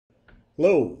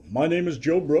Hello, my name is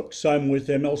Joe Brooks. I'm with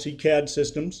MLC CAD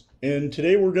Systems, and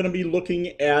today we're going to be looking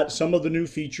at some of the new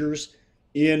features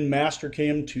in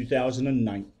MASTERCAM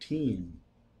 2019.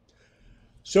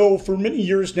 So for many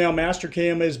years now,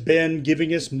 MASTERCAM has been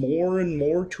giving us more and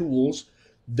more tools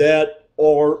that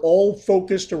are all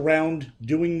focused around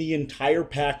doing the entire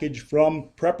package from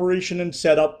preparation and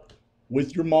setup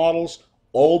with your models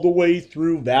all the way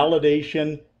through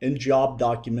validation and job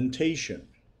documentation.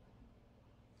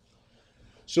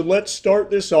 So let's start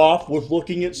this off with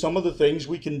looking at some of the things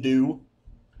we can do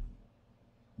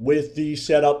with the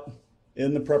setup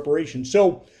and the preparation.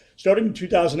 So starting in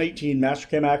 2018,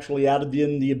 MASTERCAM actually added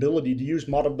in the ability to use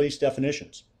model-based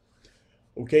definitions.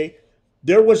 Okay,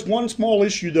 there was one small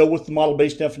issue though with the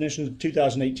model-based definitions of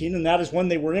 2018, and that is when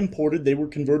they were imported, they were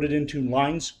converted into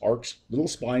lines, arcs, little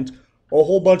spines, a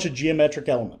whole bunch of geometric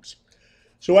elements.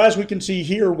 So as we can see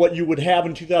here, what you would have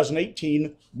in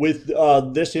 2018 with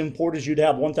this import is you'd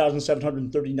have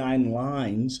 1,739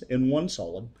 lines in one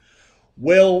solid.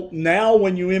 Well, now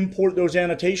when you import those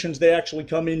annotations, they actually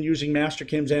come in using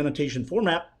MASTERCAM's annotation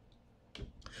format,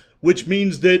 which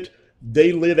means that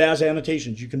they live as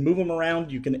annotations. You can move them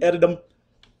around, you can edit them,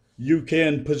 you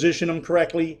can position them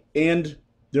correctly, and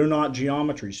they're not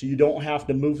geometry, so you don't have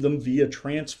to move them via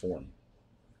transform.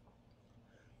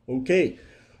 Okay.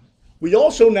 We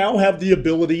also now have the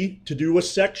ability to do a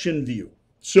section view.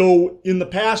 So in the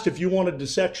past, if you wanted to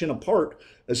section a part,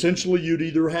 essentially you'd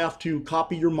either have to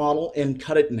copy your model and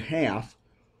cut it in half,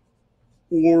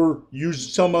 or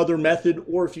use some other method,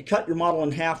 or if you cut your model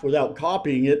in half without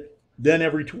copying it, then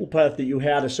every toolpath that you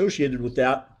had associated with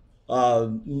that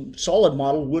solid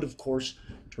model would of course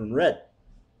turn red.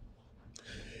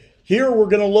 Here we're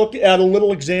going to look at a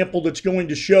little example that's going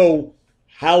to show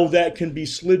how that can be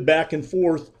slid back and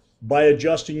forth by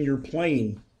adjusting your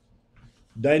plane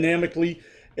dynamically,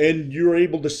 and you're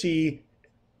able to see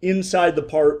inside the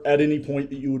part at any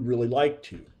point that you would really like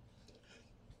to.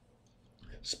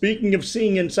 Speaking of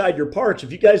seeing inside your parts,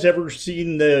 have you guys ever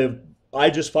seen the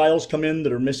IGES files come in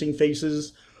that are missing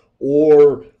faces,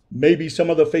 or maybe some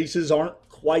of the faces aren't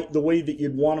quite the way that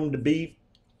you'd want them to be?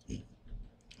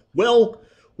 Well,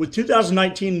 with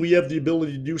 2019, we have the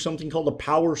ability to do something called a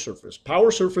power surface. Power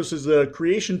surface is a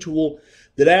creation tool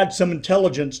that adds some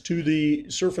intelligence to the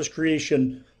surface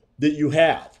creation that you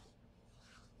have.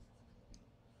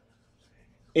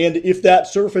 And if that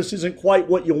surface isn't quite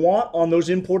what you want on those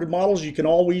imported models, you can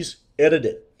always edit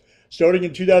it. Starting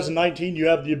in 2019, you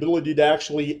have the ability to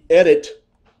actually edit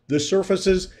the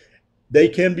surfaces. They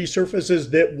can be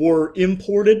surfaces that were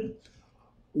imported,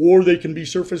 or they can be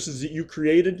surfaces that you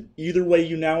created. Either way,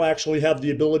 you now actually have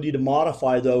the ability to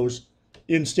modify those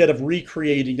instead of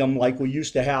recreating them like we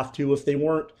used to have to if they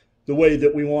weren't the way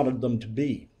that we wanted them to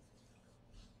be.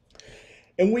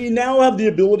 And we now have the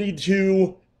ability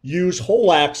to use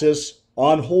hole axis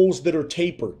on holes that are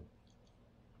tapered.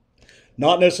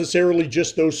 Not necessarily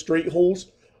just those straight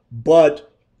holes,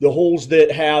 but the holes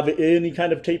that have any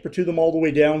kind of taper to them all the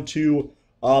way down to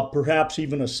perhaps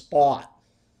even a spot.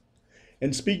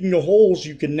 And speaking of holes,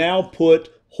 you can now put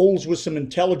holes with some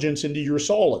intelligence into your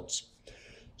solids.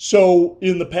 So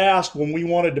in the past, when we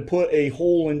wanted to put a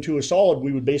hole into a solid,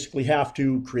 we would basically have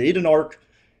to create an arc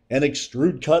and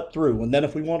extrude cut through. And then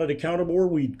if we wanted to counterbore,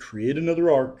 we'd create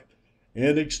another arc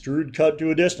and extrude cut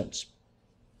to a distance.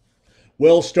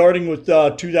 Well, starting with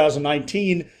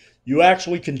 2019, you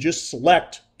actually can just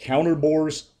select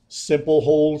counterbores, simple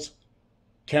holes,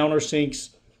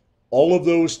 countersinks, all of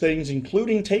those things,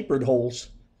 including tapered holes,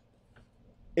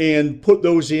 and put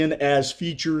those in as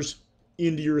features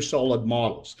into your solid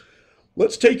models.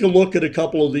 Let's take a look at a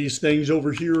couple of these things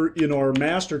over here in our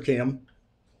MASTERCAM.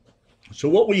 So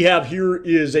what we have here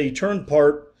is a turned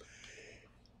part,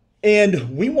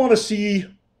 and we want to see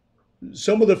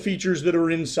some of the features that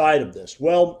are inside of this.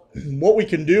 Well, what we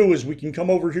can do is we can come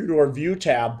over here to our View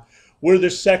tab where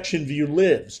this section view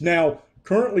lives. Now,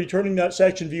 currently turning that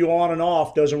section view on and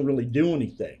off doesn't really do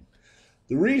anything.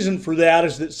 The reason for that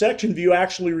is that section view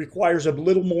actually requires a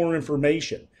little more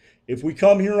information. If we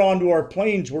come here onto our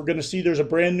planes, we're going to see there's a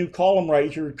brand new column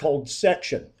right here called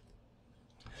section.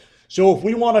 So if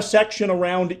we want to section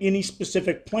around any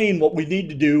specific plane, what we need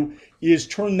to do is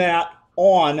turn that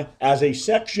on as a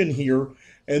section here,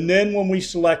 and then when we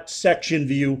select section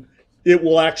view, it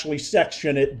will actually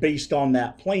section it based on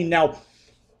that plane. Now,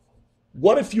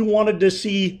 what if you wanted to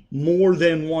see more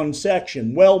than one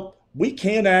section? Well, we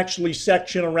can actually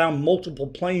section around multiple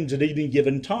planes at any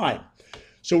given time.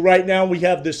 So right now we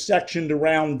have this sectioned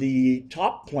around the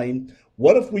top plane.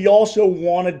 What if we also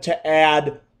wanted to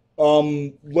add,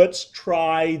 let's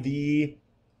try the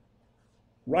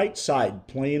right side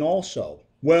plane also.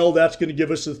 Well, that's going to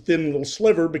give us a thin little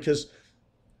sliver because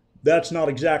that's not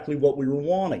exactly what we were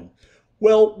wanting.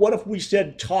 Well, what if we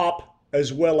said top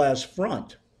as well as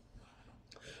front?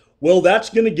 Well, that's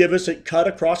going to give us a cut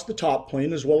across the top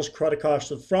plane as well as cut across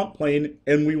the front plane,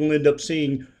 and we will end up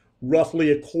seeing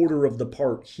roughly a quarter of the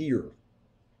part here.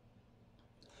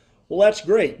 Well, that's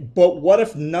great, but what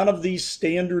if none of these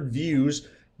standard views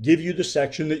give you the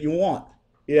section that you want?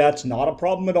 Yeah, it's not a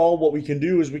problem at all. What we can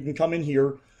do is we can come in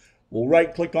here, we'll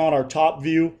right click on our top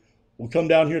view, we'll come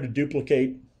down here to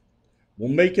duplicate, we'll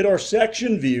make it our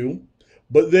section view,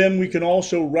 but then we can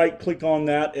also right click on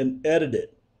that and edit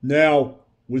it. Now,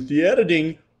 with the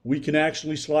editing, we can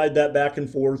actually slide that back and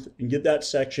forth and get that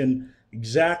section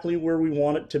exactly where we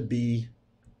want it to be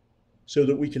so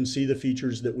that we can see the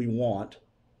features that we want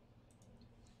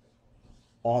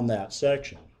on that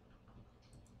section.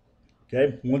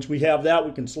 Okay, once we have that,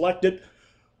 we can select it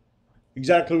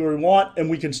exactly where we want, and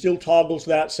we can still toggle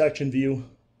that section view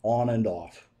on and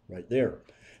off right there.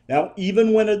 Now,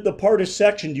 even when the part is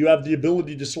sectioned, you have the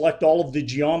ability to select all of the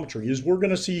geometry. As we're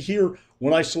going to see here,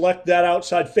 when I select that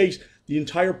outside face, the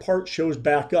entire part shows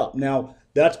back up. Now,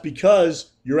 that's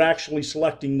because you're actually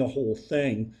selecting the whole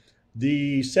thing.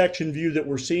 The section view that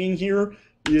we're seeing here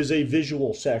is a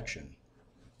visual section.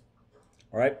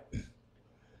 All right,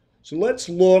 so let's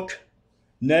look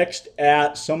next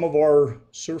at some of our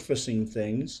surfacing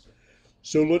things.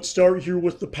 So let's start here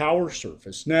with the power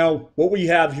surface. Now, what we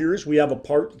have here is we have a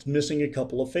part that's missing a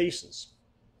couple of faces.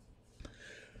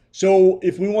 So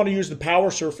if we want to use the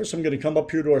power surface, I'm going to come up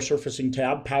here to our surfacing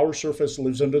tab. Power surface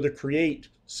lives under the create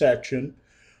section.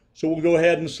 So we'll go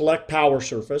ahead and select power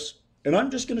surface, and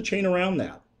I'm just going to chain around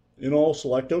that, and I'll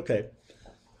select OK.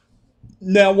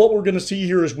 Now what we're going to see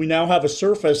here is we now have a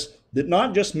surface that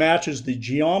not just matches the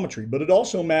geometry, but it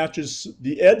also matches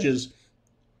the edges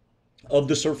of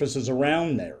the surfaces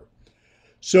around there.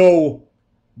 So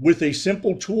with a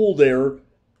simple tool there,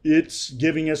 it's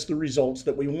giving us the results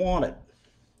that we wanted.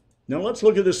 Now let's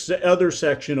look at this other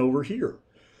section over here.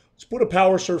 Let's put a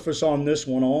power surface on this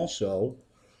one also.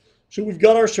 So we've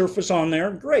got our surface on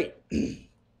there, great.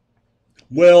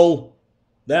 Well,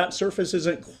 that surface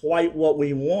isn't quite what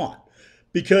we want,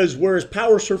 because whereas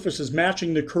power surface is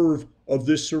matching the curve of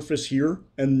this surface here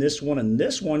and this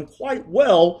one quite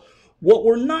well, what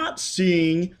we're not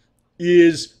seeing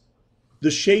is the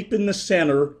shape in the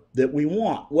center that we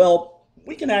want. Well,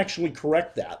 we can actually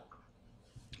correct that,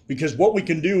 because what we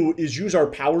can do is use our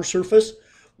power surface.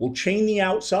 We'll chain the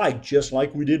outside just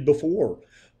like we did before.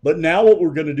 But now what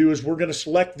we're going to do is we're going to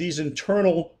select these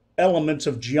internal elements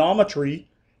of geometry,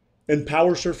 and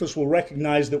power surface will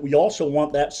recognize that we also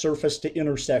want that surface to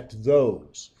intersect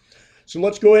those. So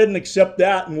let's go ahead and accept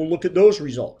that, and we'll look at those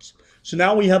results. So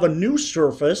now we have a new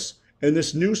surface, and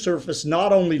this new surface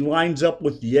not only lines up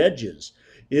with the edges,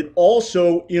 it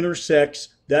also intersects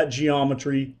that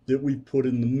geometry that we put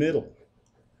in the middle.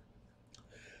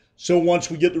 So once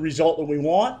we get the result that we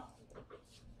want,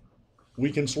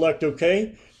 we can select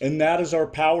OK, and that is our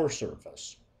power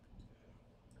surface.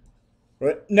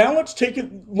 Right. Now let's take a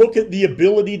look at the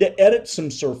ability to edit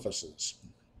some surfaces.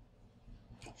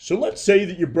 So let's say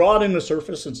that you brought in a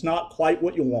surface, it's not quite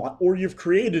what you want, or you've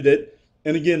created it,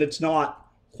 and again, it's not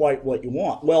quite what you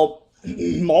want. Well,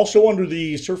 also under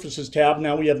the Surfaces tab,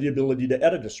 now we have the ability to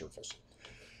edit a surface.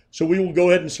 So we will go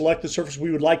ahead and select the surface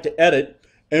we would like to edit,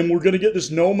 and we're going to get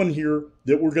this gnomon here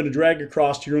that we're going to drag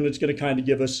across here, and it's going to kind of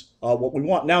give us what we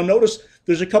want. Now notice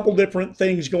there's a couple different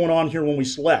things going on here when we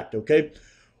select, okay?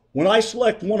 When I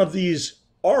select one of these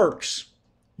arcs,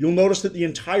 you'll notice that the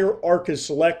entire arc is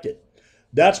selected.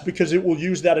 That's because it will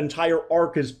use that entire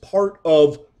arc as part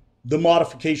of the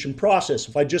modification process.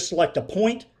 If I just select a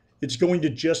point, it's going to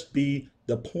just be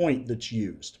the point that's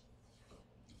used.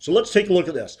 So let's take a look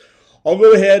at this. I'll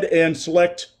go ahead and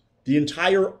select the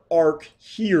entire arc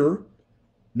here.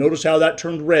 Notice how that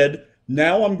turned red.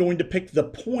 Now I'm going to pick the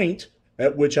point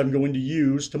at which I'm going to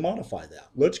use to modify that.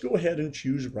 Let's go ahead and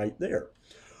choose right there.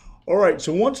 All right,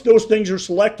 so once those things are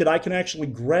selected, I can actually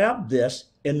grab this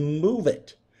and move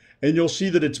it. And you'll see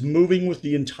that it's moving with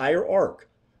the entire arc.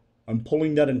 I'm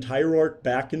pulling that entire arc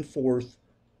back and forth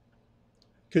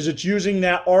because it's using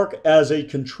that arc as a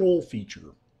control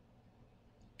feature.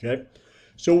 Okay,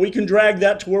 so we can drag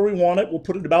that to where we want it. We'll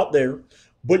put it about there,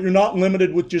 but you're not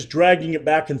limited with just dragging it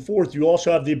back and forth. You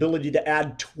also have the ability to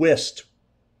add twist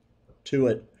to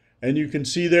it. And you can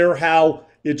see there how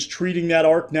it's treating that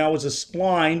arc now as a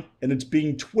spline, and it's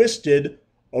being twisted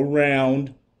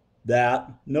around that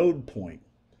node point.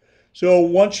 So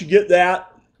once you get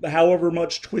that, however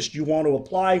much twist you want to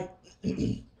apply,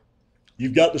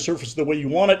 you've got the surface the way you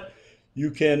want it. You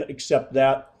can accept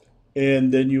that,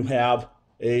 and then you have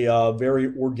a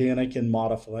very organic and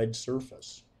modified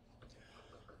surface.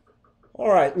 All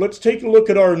right, let's take a look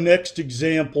at our next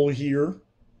example here.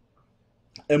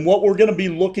 And what we're going to be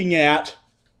looking at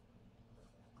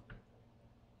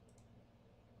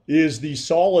is the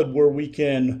solid where we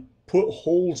can put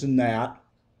holes in that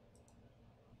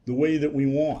the way that we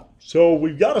want. So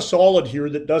we've got a solid here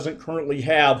that doesn't currently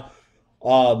have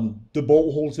the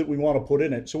bolt holes that we want to put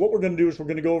in it. So what we're going to do is we're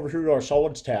going to go over here to our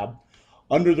solids tab.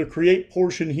 Under the create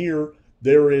portion here,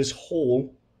 there is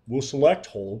hole. We'll select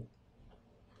hole.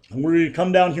 And we're going to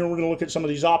come down here and we're going to look at some of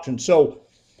these options. So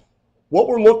what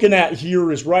we're looking at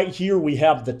here is right here we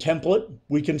have the template.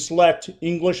 We can select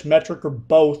English, metric, or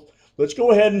both. Let's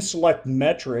go ahead and select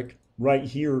metric right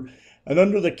here. And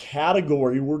under the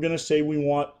category, we're going to say we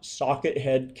want socket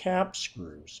head cap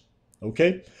screws.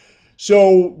 Okay,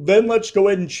 so then let's go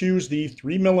ahead and choose the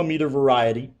 3mm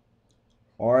variety.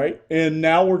 All right, and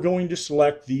now we're going to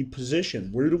select the position.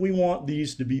 Where do we want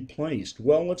these to be placed?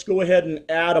 Well, let's go ahead and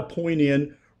add a point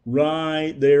in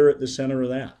right there at the center of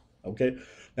that. Okay,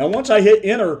 now once I hit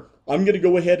enter, I'm going to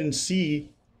go ahead and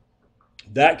see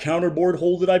that counterbore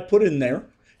hole that I put in there.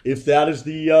 If that is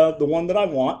the one that I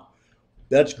want,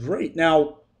 that's great.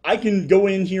 Now I can go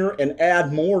in here and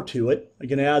add more to it. I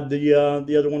can add the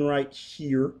other one right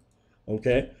here.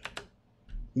 Okay,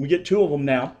 we get 2 of them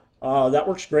now. That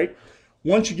works great.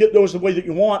 Once you get those the way that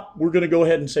you want, we're going to go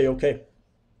ahead and say, okay,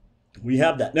 we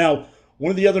have that. Now,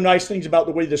 one of the other nice things about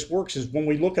the way this works is when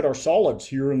we look at our solids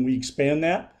here and we expand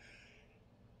that,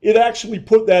 it actually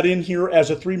put that in here as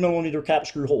a 3mm cap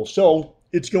screw hole. So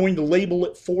it's going to label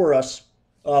it for us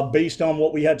based on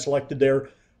what we had selected there,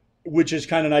 which is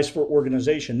kind of nice for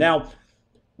organization. Now,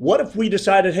 what if we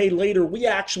decided, hey, later we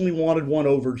actually wanted one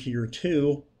over here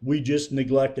too? We just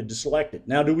neglected to select it.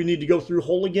 Now, do we need to go through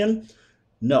hole again?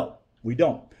 No, we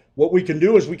don't. What we can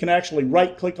do is we can actually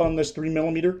right click on this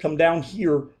 3mm, come down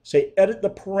here, say edit the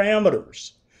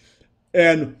parameters.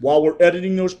 And while we're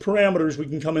editing those parameters, we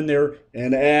can come in there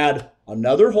and add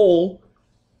another hole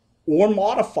or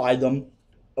modify them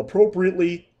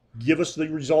appropriately, give us the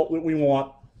result that we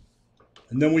want.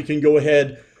 And then we can go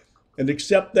ahead and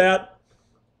accept that,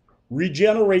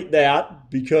 regenerate that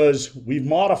because we've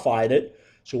modified it.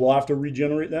 So we'll have to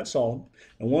regenerate that solid.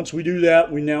 And once we do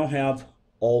that, we now have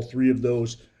all 3 of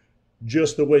those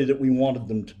just the way that we wanted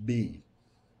them to be.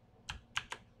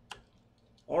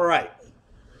 All right.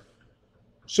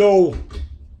 So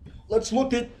let's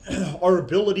look at our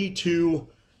ability to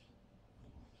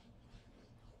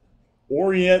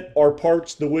orient our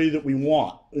parts the way that we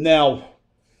want. Now,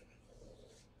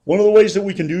 one of the ways that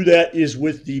we can do that is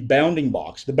with the bounding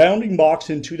box. The bounding box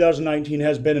in 2019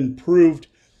 has been improved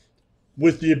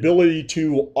with the ability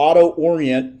to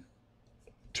auto-orient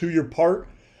to your part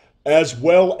as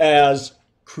well as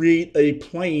create a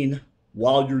plane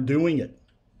while you're doing it.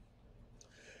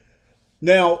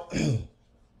 Now,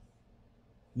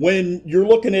 when you're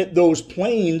looking at those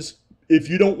planes, if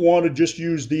you don't want to just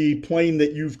use the plane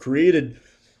that you've created,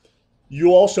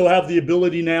 you also have the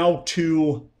ability now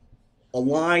to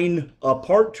align a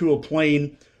part to a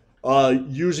plane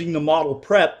using the model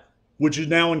prep, which is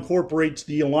now incorporates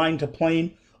the align to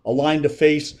plane, align to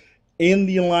face, and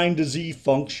the align to Z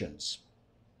functions,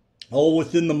 all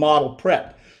within the model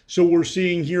prep. So we're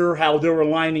seeing here how they're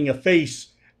aligning a face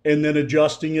and then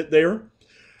adjusting it there.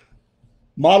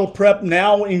 Model prep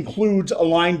now includes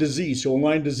align to Z. So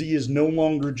align to Z is no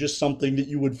longer just something that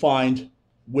you would find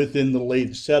within the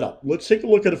lathe setup. Let's take a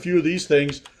look at a few of these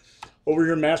things over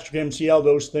here in MasterCam, see how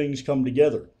those things come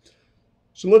together.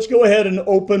 So let's go ahead and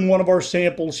open one of our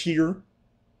samples here.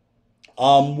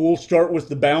 We'll start with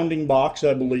the bounding box,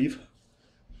 I believe.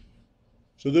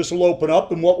 So this will open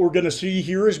up, and what we're going to see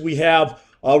here is we have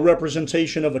a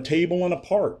representation of a table and a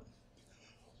part.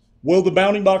 Well, the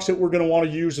bounding box that we're going to want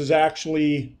to use is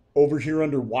actually over here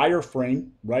under wireframe,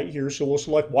 right here. So we'll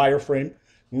select wireframe.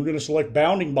 We're going to select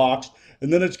bounding box,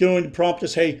 and then it's going to prompt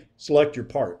us, hey, select your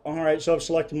part. All right, so I've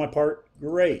selected my part.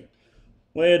 Great.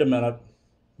 Wait a minute.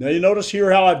 Now you notice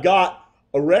here how I've got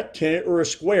a rectangle or a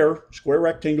square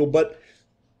rectangle, but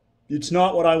it's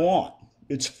not what I want.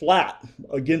 It's flat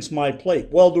against my plate.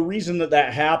 Well, the reason that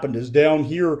that happened is down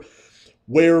here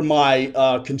where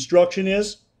my construction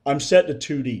is, I'm set to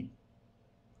 2D.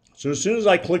 So as soon as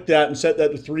I click that and set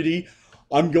that to 3D,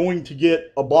 I'm going to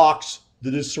get a box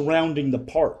that is surrounding the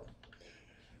part.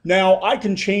 Now, I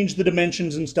can change the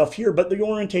dimensions and stuff here, but the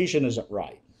orientation isn't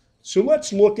right. So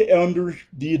let's look at under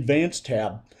the Advanced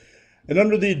tab. And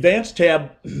under the Advanced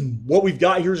tab, what we've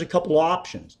got here is a couple of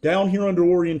options. Down here under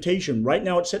Orientation, right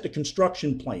now it's set to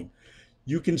Construction Plane.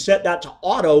 You can set that to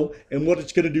Auto, and what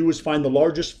it's going to do is find the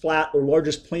largest flat or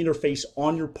largest planar face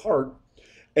on your part.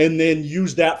 and then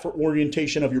use that for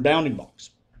orientation of your bounding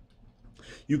box.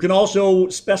 You can also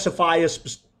specify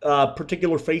a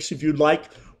particular face if you'd like,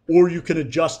 or you can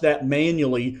adjust that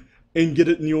manually and get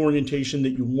it in the orientation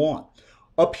that you want.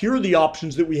 Up here, the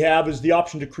options that we have is the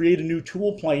option to create a new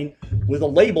tool plane with a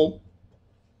label,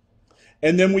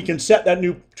 and then we can set that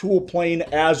new tool plane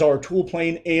as our tool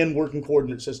plane and working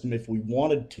coordinate system if we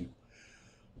wanted to.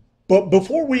 But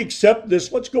before we accept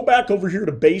this, let's go back over here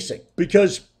to basic,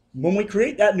 because when we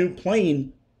create that new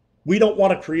plane, we don't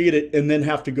want to create it and then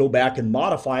have to go back and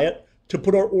modify it to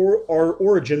put our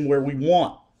origin where we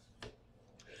want.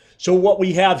 So what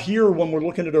we have here when we're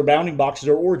looking at our bounding box is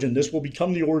our origin. This will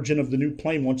become the origin of the new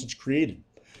plane once it's created.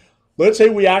 Let's say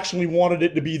we actually wanted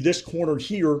it to be this corner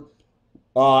here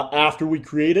after we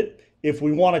create it. If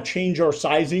we want to change our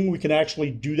sizing, we can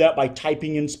actually do that by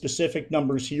typing in specific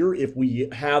numbers here if we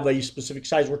have a specific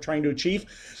size we're trying to achieve.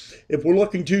 If we're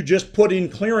looking to just put in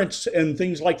clearance and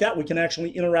things like that, we can actually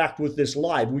interact with this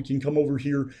live. We can come over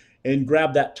here and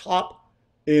grab that top,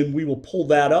 and we will pull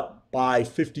that up by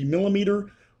 50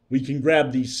 millimeter. We can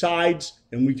grab these sides,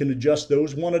 and we can adjust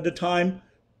those one at a time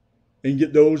and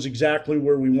get those exactly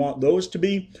where we want those to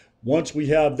be. Once we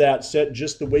have that set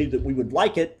just the way that we would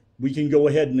like it, we can go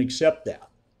ahead and accept that.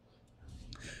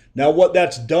 Now what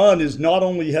that's done is not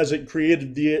only has it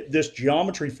created this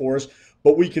geometry for us,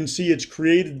 but we can see it's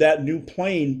created that new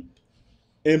plane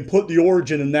and put the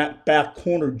origin in that back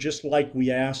corner just like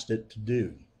we asked it to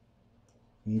do.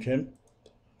 Okay.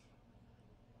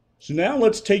 So now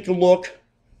let's take a look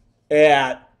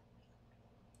at,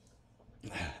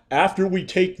 after we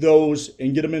take those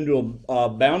and get them into a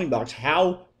bounding box,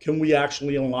 how can we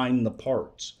actually align the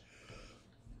parts?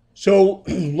 So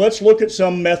let's look at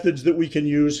some methods that we can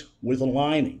use with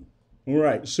aligning. All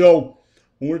right, so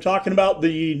when we're talking about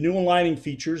the new aligning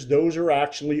features, those are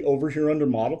actually over here under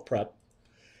model prep.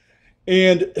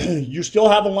 And you still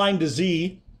have align to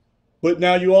Z, but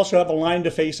now you also have align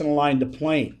to face and align to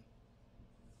plane.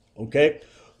 Okay,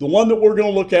 the one that we're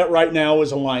going to look at right now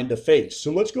is align to face.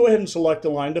 So let's go ahead and select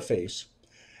align to face.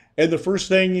 And the first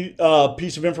thing,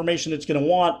 piece of information it's going to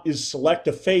want is select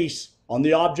a face on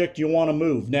the object you want to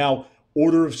move. Now,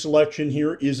 order of selection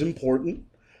here is important.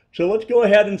 So let's go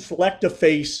ahead and select a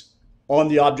face on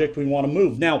the object we want to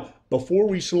move. Now, before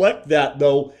we select that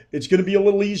though, it's going to be a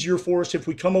little easier for us if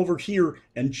we come over here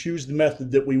and choose the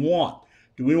method that we want.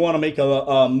 Do we want to make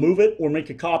a move it or make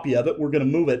a copy of it? We're going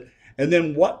to move it. And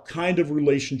then what kind of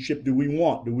relationship do we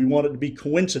want? Do we want it to be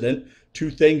coincident,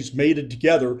 two things mated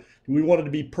together? Do we want it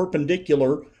to be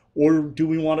perpendicular, or do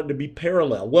we want it to be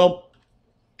parallel? Well,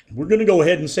 we're going to go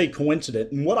ahead and say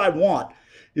coincident. And what I want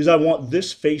is I want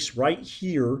this face right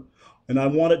here, and I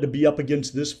want it to be up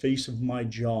against this face of my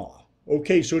jaw.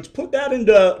 Okay, so it's put that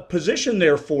into position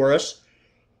there for us.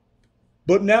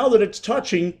 But now that it's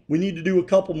touching, we need to do a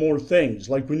couple more things.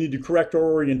 Like we need to correct our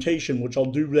orientation, which I'll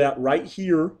do that right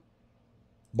here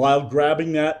by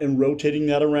grabbing that and rotating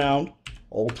that around.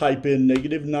 I'll type in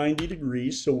 -90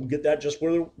 degrees, so we'll get that just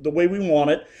where the way we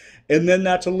want it. And then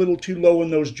that's a little too low in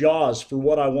those jaws for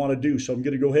what I want to do. So I'm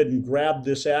going to go ahead and grab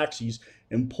this axis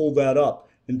and pull that up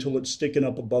until it's sticking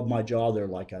up above my jaw there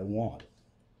like I want.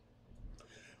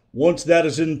 Once that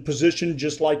is in position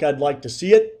just like I'd like to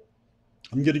see it,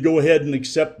 I'm going to go ahead and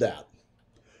accept that.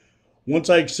 Once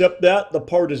I accept that, the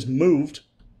part is moved,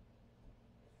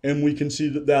 and we can see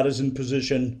that that is in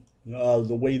position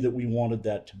the way that we wanted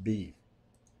that to be.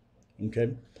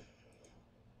 Okay.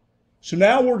 So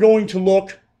now we're going to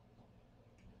look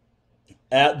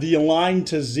at the align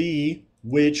to Z,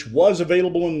 which was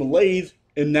available in the lathe,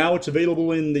 and now it's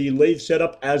available in the lathe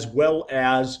setup as well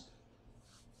as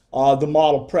the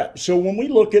model prep. So when we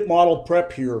look at model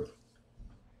prep here,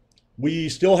 we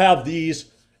still have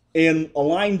these in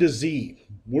align to Z.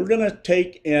 We're going to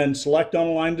take and select on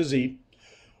align to Z.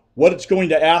 What it's going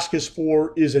to ask us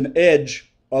for is an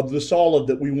edge of the solid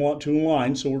that we want to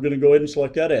align. So we're going to go ahead and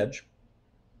select that edge.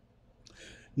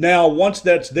 Now, once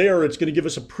that's there, it's going to give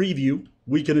us a preview.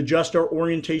 We can adjust our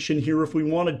orientation here if we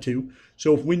wanted to.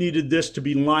 So if we needed this to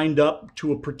be lined up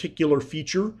to a particular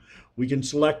feature, we can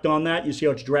select on that. You see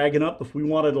how it's dragging up? If we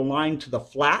wanted to align to the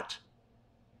flat,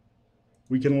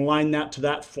 we can align that to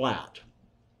that flat.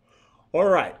 All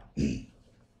right.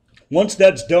 Once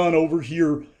that's done over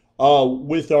here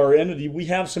with our entity, we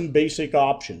have some basic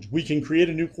options. We can create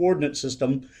a new coordinate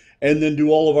system and then do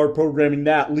all of our programming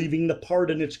that, leaving the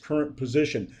part in its current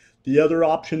position. The other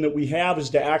option that we have is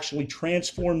to actually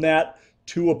transform that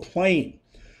to a plane.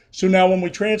 So now when we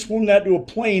transform that to a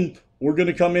plane, we're going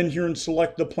to come in here and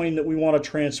select the plane that we want to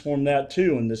transform that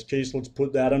to. In this case, let's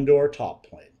put that into our top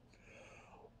plane.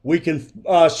 We can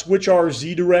switch our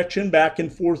Z direction back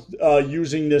and forth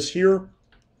using this here.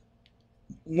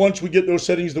 Once we get those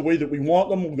settings the way that we want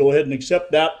them, we'll go ahead and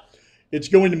accept that. It's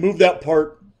going to move that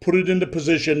part, put it into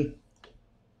position,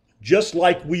 just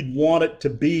like we'd want it to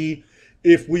be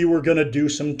if we were going to do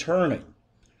some turning,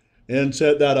 and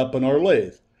set that up in our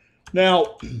lathe.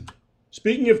 Now,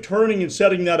 speaking of turning and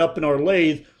setting that up in our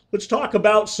lathe, let's talk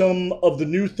about some of the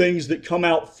new things that come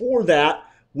out for that,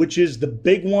 which is the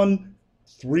big one,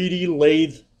 3D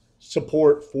lathe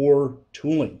support for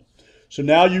tooling. So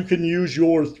now you can use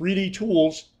your 3D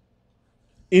tools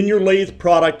in your lathe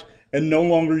product and no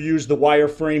longer use the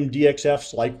wireframe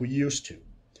DXFs like we used to.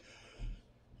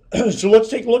 So let's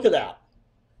take a look at that.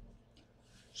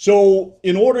 So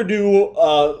in order to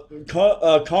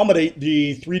accommodate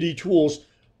the 3D tools,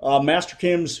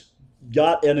 MASTERCAM's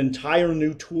got an entire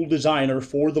new tool designer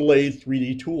for the lathe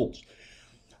 3D tools.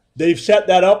 They've set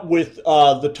that up with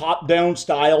the top-down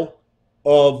style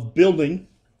of building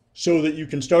so that you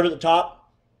can start at the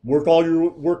top, work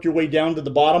your way down to the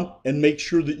bottom, and make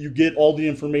sure that you get all the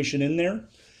information in there.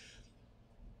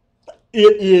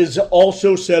 It is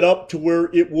also set up to where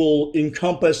it will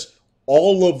encompass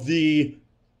all of the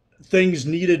things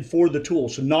needed for the tool.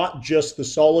 So not just the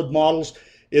solid models.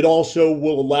 It also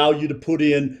will allow you to put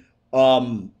in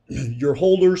your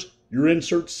holders, your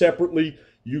inserts separately.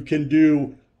 You can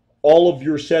do all of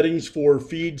your settings for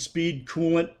feed, speed,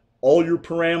 coolant, all your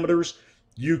parameters.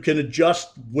 You can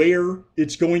adjust where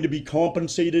it's going to be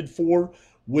compensated for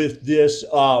with this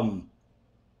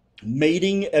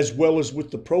mating as well as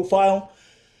with the profile.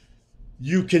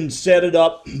 You can set it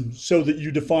up so that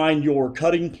you define your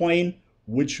cutting plane,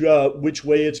 which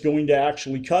way it's going to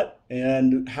actually cut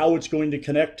and how it's going to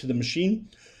connect to the machine.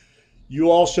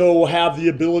 You also have the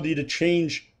ability to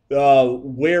change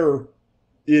where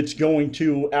it's going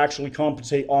to actually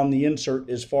compensate on the insert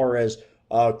as far as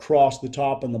across the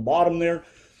top and the bottom there.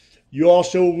 You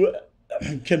also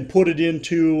can put it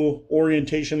into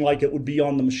orientation like it would be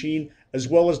on the machine, as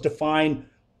well as define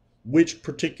which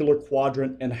particular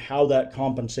quadrant and how that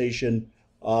compensation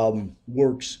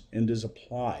works and is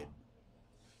applied.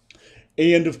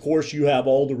 And of course, you have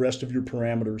all the rest of your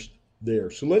parameters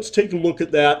there. So let's take a look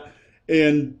at that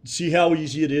and see how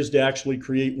easy it is to actually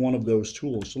create one of those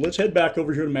tools. So let's head back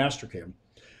over here to MASTERCAM.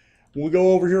 When we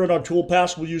go over here on our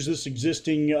toolpath, we'll use this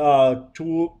existing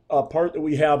tool part that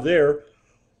we have there.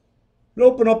 We'll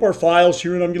open up our files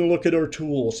here and I'm going to look at our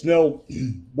tools. Now,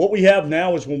 what we have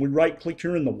now is when we right click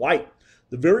here in the white,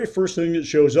 the very first thing that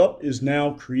shows up is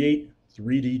now Create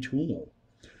 3D Tool.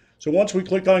 So once we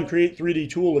click on Create 3D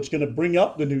Tool, it's going to bring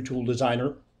up the new tool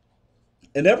designer.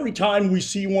 And every time we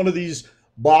see one of these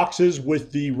boxes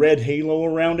with the red halo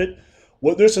around it,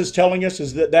 what this is telling us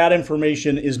is that that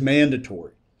information is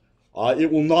mandatory.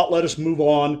 It will not let us move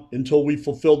on until we've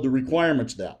fulfilled the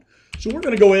requirements of that. So we're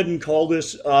going to go ahead and call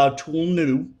this tool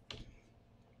new.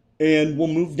 And we'll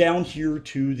move down here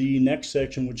to the next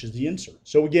section, which is the insert.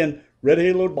 So again, red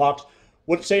haloed box.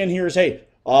 What it's saying here is, hey,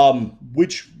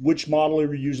 which model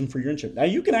are you using for your insert? Now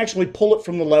you can actually pull it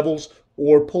from the levels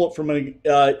or pull it from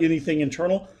anything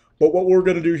internal. But what we're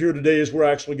going to do here today is we're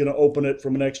actually going to open it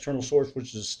from an external source,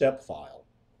 which is a step file.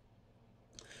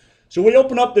 So we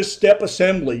open up this step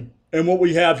assembly, and what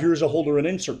we have here is a holder and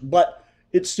insert, but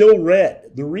it's still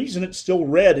red. The reason it's still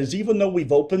red is even though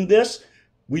we've opened this,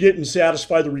 we didn't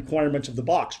satisfy the requirements of the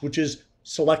box, which is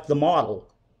select the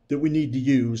model that we need to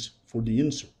use for the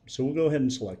insert. So we'll go ahead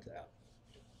and select that.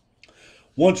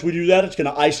 Once we do that, it's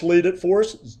going to isolate it for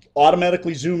us,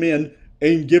 automatically zoom in,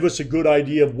 and give us a good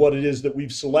idea of what it is that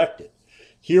we've selected.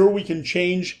 Here we can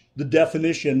change the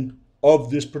definition of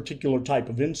this particular type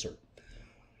of insert.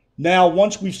 Now,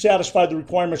 once we've satisfied the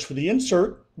requirements for the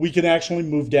insert, we can actually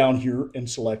move down here and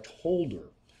select holder.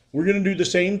 We're going to do the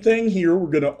same thing here.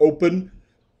 We're going to open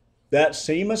that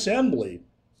same assembly.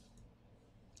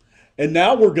 And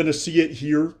now we're going to see it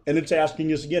here, and it's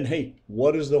asking us again, hey,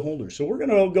 what is the holder? So we're going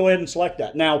to go ahead and select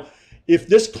that. Now, if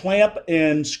this clamp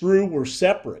and screw were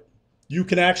separate, you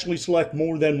can actually select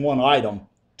more than one item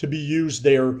to be used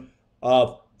there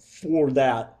for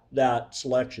that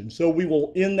selection. So we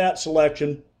will end that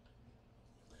selection,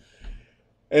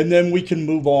 and then we can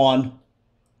move on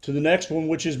to the next one,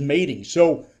 which is mating.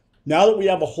 So now that we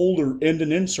have a holder and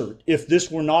an insert, if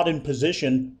this were not in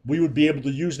position, we would be able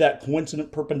to use that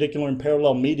coincident, perpendicular, and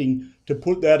parallel mating to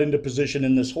put that into position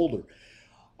in this holder.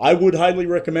 I would highly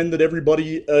recommend that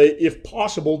everybody, if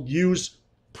possible, use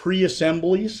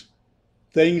pre-assemblies,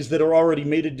 things that are already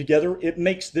mated together. It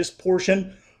makes this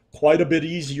portion quite a bit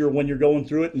easier when you're going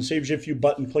through it and saves you a few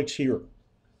button clicks here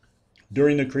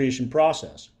during the creation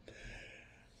process.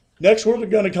 Next, we're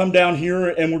going to come down here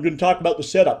and we're going to talk about the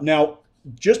setup. Now,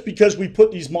 just because we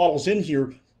put these models in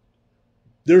here,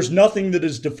 there's nothing that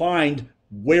is defined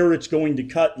where it's going to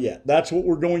cut yet. That's what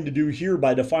we're going to do here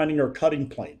by defining our cutting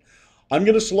plane. I'm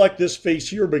going to select this face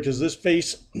here because this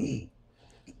face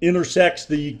intersects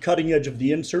the cutting edge of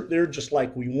the insert there just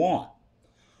like we want.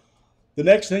 The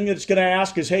next thing that it's going to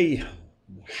ask is, hey,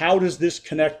 how does this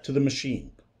connect to the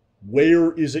machine?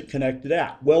 Where is it connected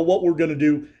at? Well, what we're going to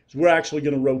do is we're actually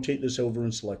going to rotate this over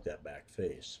and select that back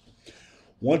face.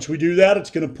 Once we do that,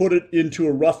 it's going to put it into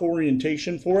a rough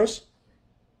orientation for us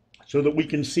so that we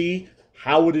can see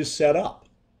how it is set up.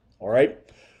 All right?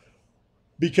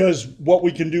 Because what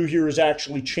we can do here is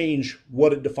actually change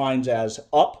what it defines as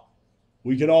up.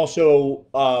 We can also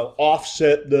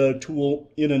offset the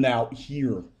tool in and out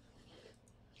here.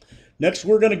 Next,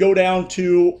 we're going to go down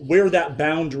to where that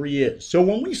boundary is. So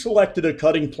when we selected a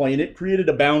cutting plane, it created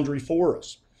a boundary for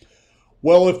us.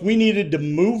 Well, if we needed to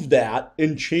move that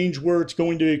and change where it's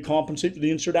going to compensate for the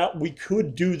insert out, we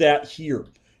could do that here.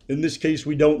 In this case,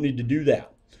 we don't need to do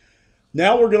that.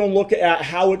 Now we're going to look at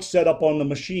how it's set up on the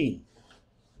machine.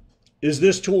 Is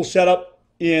this tool set up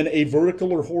in a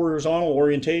vertical or horizontal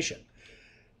orientation?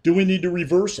 Do we need to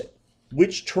reverse it?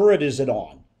 Which turret is it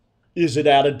on? Is it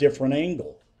at a different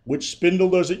angle? Which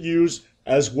spindle does it use,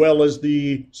 as well as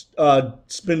the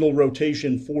spindle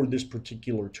rotation for this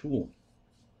particular tool?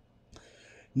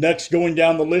 Next, going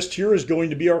down the list here is going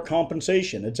to be our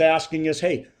compensation. It's asking us,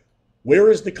 hey,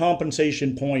 where is the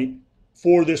compensation point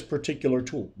for this particular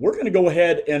tool? We're going to go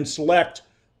ahead and select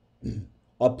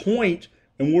a point,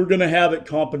 and we're going to have it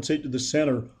compensate to the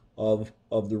center of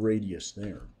the radius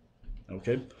there.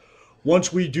 Okay.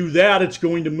 Once we do that, it's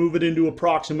going to move it into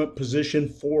approximate position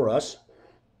for us.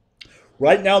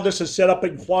 Right now, this is set up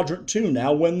in quadrant 2.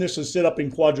 Now, when this is set up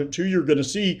in quadrant 2, you're going to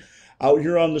see out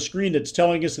here on the screen, it's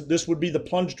telling us that this would be the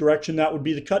plunge direction, that would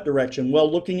be the cut direction.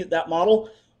 Well, looking at that model,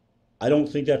 I don't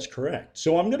think that's correct.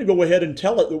 So I'm going to go ahead and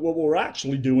tell it that what we're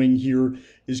actually doing here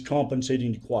is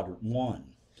compensating to quadrant 1.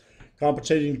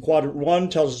 Compensating to quadrant 1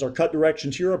 tells us our cut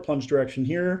directions here, our plunge direction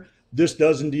here. This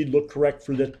does indeed look correct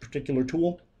for this particular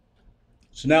tool.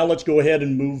 So now let's go ahead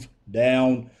and move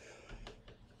down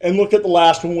and look at the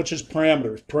last one, which is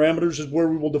parameters. Parameters is where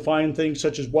we will define things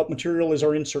such as what material is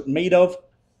our insert made of,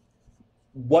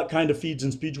 what kind of feeds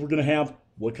and speeds we're going to have,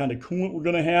 what kind of coolant we're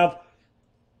going to have,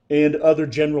 and other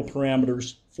general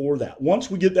parameters for that. Once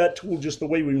we get that tool just the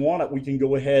way we want it, we can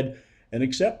go ahead and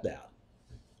accept that.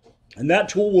 And that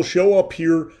tool will show up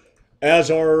here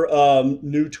as our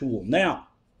new tool. Now,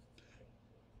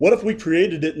 what if we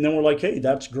created it and then we're like, hey,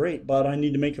 that's great, but I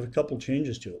need to make a couple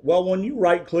changes to it? Well, when you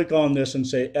right click on this and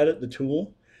say edit the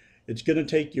tool, it's going to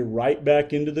take you right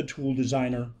back into the tool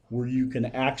designer where you can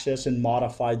access and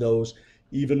modify those,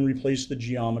 even replace the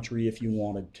geometry if you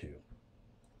wanted to.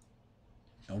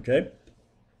 Okay?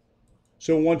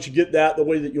 So once you get that the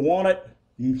way that you want it,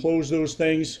 you can close those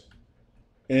things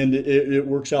and it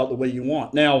works out the way you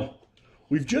want. Now,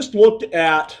 we've just looked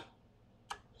at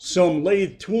some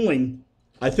lathe tooling.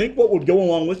 I think what would go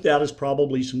along with that is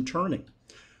probably some turning.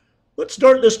 Let's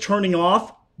start this turning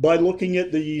off by looking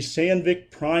at the Sandvik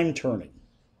prime turning.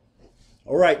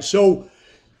 All right, so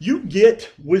you get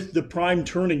with the prime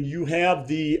turning, you have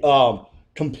the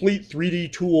complete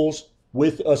 3D tools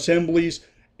with assemblies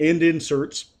and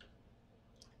inserts.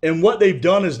 And what they've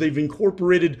done is they've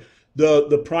incorporated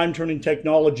the prime turning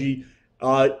technology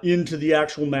into the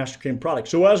actual MASTERCAM product.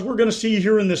 So as we're going to see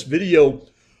here in this video,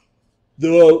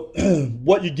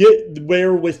 what you get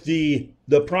where with the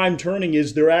prime turning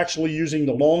is they're actually using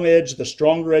the long edge, the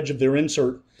stronger edge of their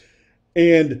insert,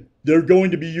 and they're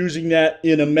going to be using that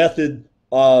in a method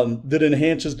that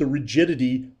enhances the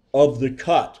rigidity of the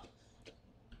cut.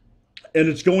 And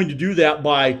it's going to do that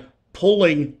by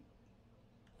pulling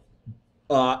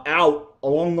out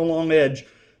along the long edge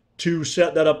to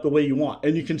set that up the way you want.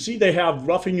 And you can see they have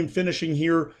roughing and finishing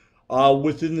here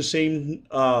within the same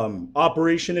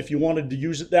operation if you wanted to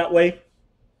use it that way.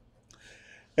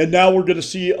 And now we're going to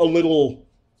see a little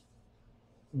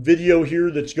video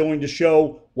here that's going to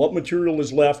show what material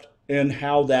is left and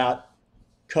how that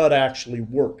cut actually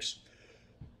works.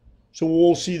 So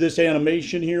we'll see this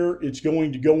animation here. It's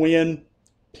going to go in,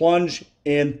 plunge,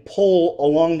 and pull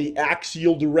along the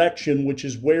axial direction, which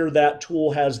is where that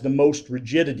tool has the most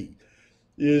rigidity,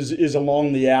 is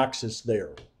along the axis there.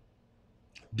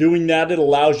 Doing that, it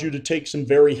allows you to take some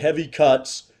very heavy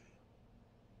cuts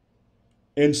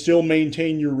and still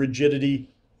maintain your rigidity,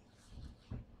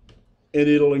 and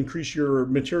it'll increase your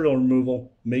material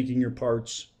removal, making your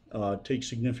parts take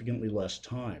significantly less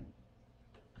time.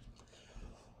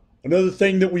 Another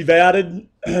thing that we've added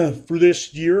for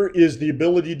this year is the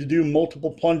ability to do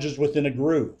multiple plunges within a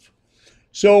groove.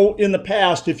 So in the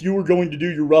past, if you were going to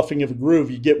do your roughing of a groove,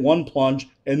 you get one plunge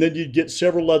and then you'd get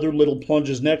several other little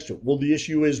plunges next to it. Well, the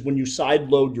issue is when you side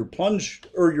load your plunge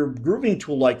or your grooving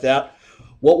tool like that,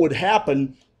 what would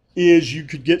happen is you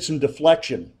could get some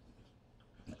deflection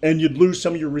and you'd lose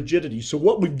some of your rigidity. So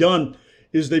what we've done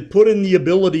is they put in the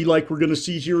ability, like we're going to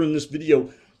see here in this video,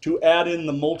 to add in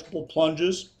the multiple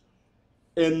plunges.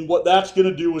 And what that's going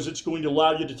to do is it's going to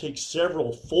allow you to take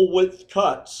several full width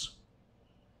cuts,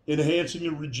 enhancing the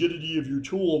rigidity of your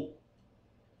tool,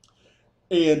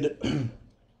 and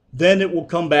then it will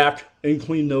come back and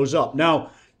clean those up.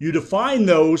 Now, you define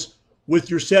those with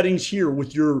your settings here,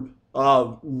 with your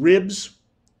ribs,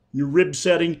 your rib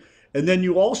setting, and then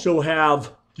you also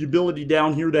have the ability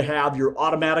down here to have your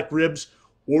automatic ribs,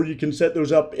 or you can set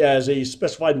those up as a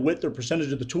specified width or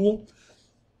percentage of the tool.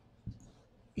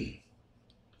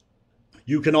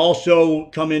 You can also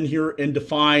come in here and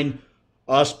define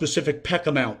a specific peck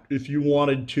amount if you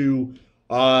wanted to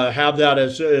have that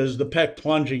as the peck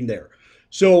plunging there.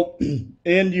 So,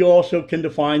 and you also can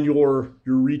define your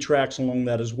retracts along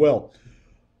that as well.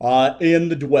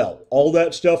 And the dwell. All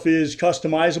that stuff is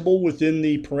customizable within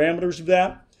the parameters of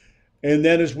that. And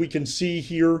then as we can see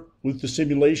here with the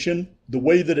simulation, the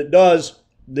way that it does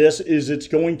this is it's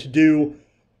going to do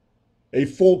a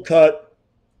full cut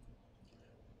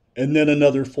and then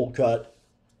another full cut.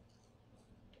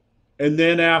 And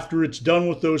then after it's done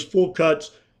with those full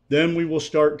cuts, then we will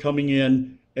start coming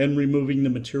in and removing the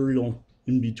material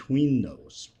in between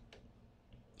those.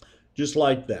 Just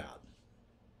like that.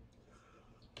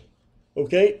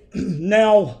 Okay,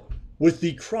 now with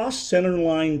the cross center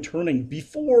line turning,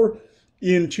 before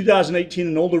in 2018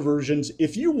 and older versions,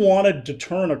 if you wanted to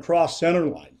turn a cross center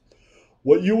line,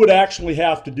 what you would actually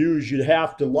have to do is you'd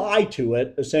have to lie to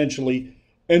it essentially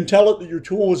and tell it that your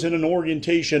tool is in an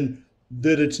orientation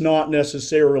that it's not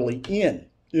necessarily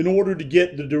in order to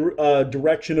get the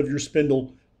direction of your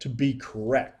spindle to be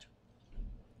correct.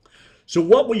 So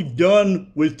what we've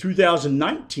done with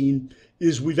 2019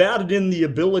 is we've added in the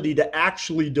ability to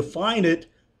actually define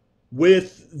it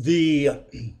with the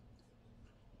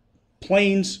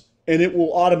planes, and it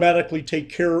will automatically take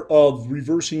care of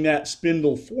reversing that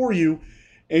spindle for you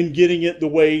and getting it the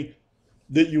way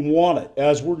that you want it.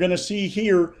 As we're going to see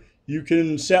here, you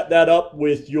can set that up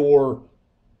with your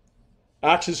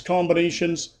axis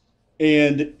combinations,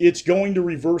 and it's going to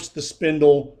reverse the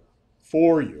spindle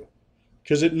for you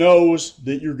because it knows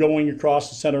that you're going across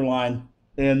the center line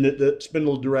and that the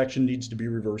spindle direction needs to be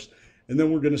reversed. And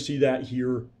then we're going to see that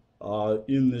here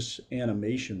in this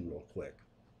animation real quick.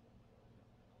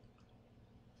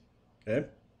 Okay.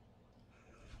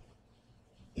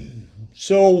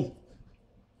 So,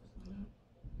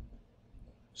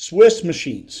 Swiss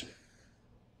machines.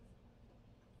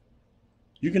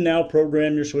 You can now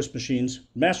program your Swiss machines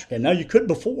MASTERCAM. Now you could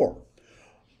before,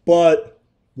 but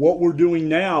what we're doing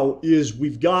now is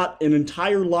we've got an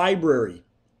entire library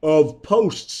of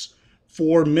posts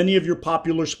for many of your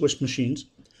popular Swiss machines.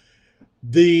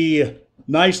 The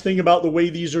nice thing about the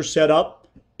way these are set up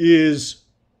is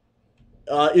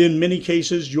in many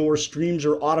cases your streams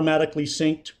are automatically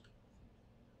synced.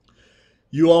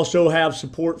 You also have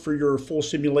support for your full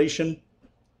simulation.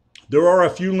 There are a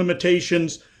few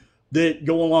limitations that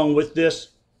go along with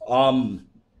this.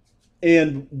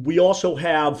 And we also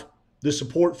have the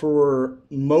support for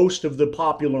most of the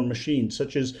popular machines,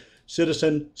 such as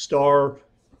Citizen, Star,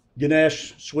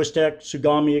 Ganesh, Swisstech,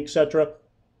 Tsugami, etc.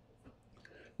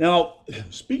 Now,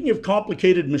 speaking of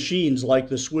complicated machines like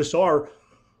the Swiss R,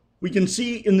 we can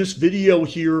see in this video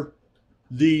here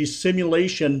the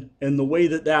simulation and the way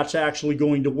that that's actually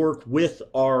going to work with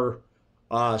our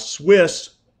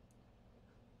Swiss.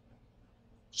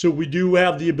 So we do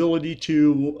have the ability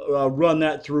to run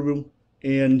that through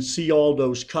and see all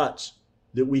those cuts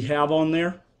that we have on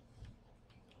there.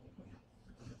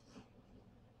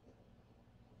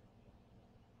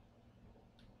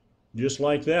 Just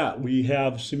like that, we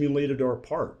have simulated our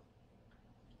part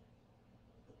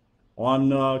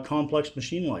on a complex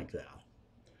machine like that.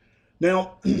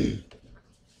 Now,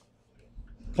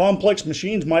 complex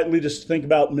machines might lead us to think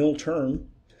about mill turn.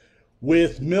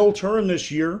 With mill turn this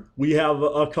year, we have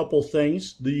a couple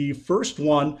things. The first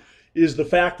one is the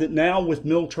fact that now with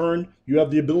mill turn, you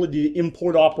have the ability to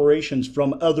import operations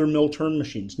from other mill turn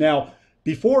machines. Now,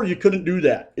 before you couldn't do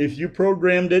that. If you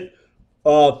programmed it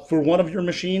for one of your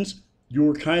machines, you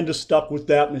were kind of stuck with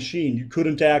that machine. You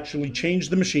couldn't actually change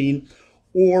the machine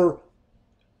or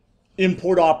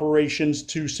import operations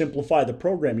to simplify the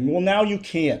programming. Well, now you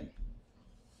can.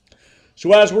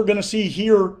 So as we're going to see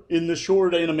here in the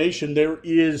short animation, there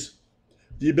is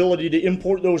the ability to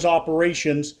import those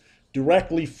operations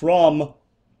directly from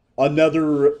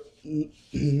another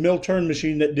mill turn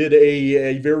machine that did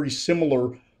a very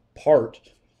similar part.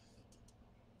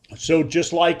 So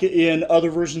just like in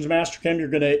other versions of MasterCam, you're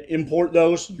going to import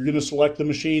those. You're going to select the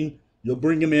machine. You'll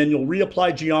bring them in. You'll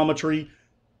reapply geometry,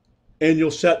 and you'll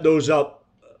set those up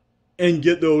and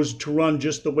get those to run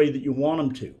just the way that you want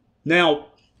them to. Now,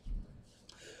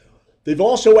 they've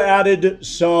also added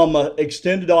some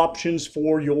extended options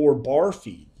for your bar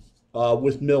feed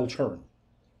with mill turn.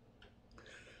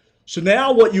 So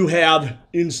now what you have,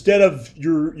 instead of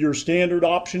your standard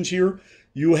options here,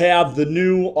 you have the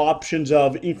new options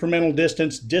of incremental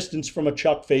distance, distance from a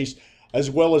chuck face, as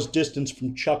well as distance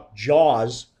from chuck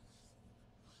jaws.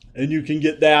 And you can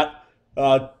get that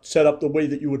set up the way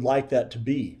that you would like that to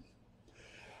be.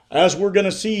 As we're going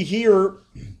to see here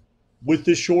with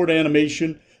this short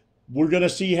animation, we're going to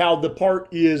see how the part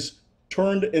is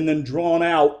turned and then drawn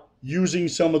out using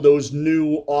some of those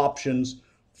new options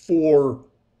for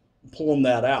pulling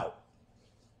that out.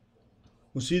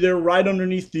 We'll see there right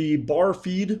underneath the bar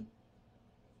feed,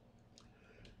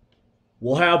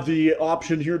 we'll have the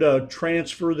option here to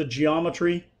transfer the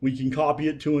geometry. We can copy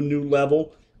it to a new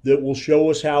level that will show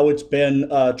us how it's been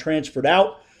transferred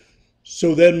out.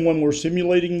 So then when we're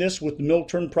simulating this with the mill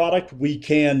turn product, we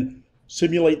can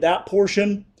simulate that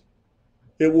portion.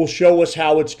 It will show us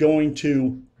how it's going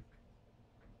to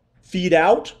feed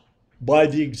out by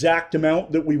the exact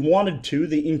amount that we wanted to,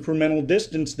 the incremental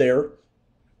distance there.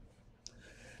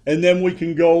 And then we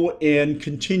can go and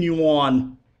continue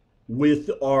on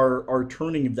with our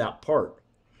turning of that part.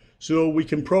 So we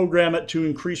can program it to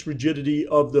increase rigidity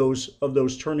of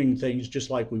those turning things just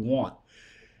like we want.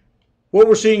 What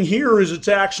we're seeing here is it's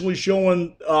actually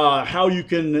showing how you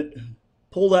can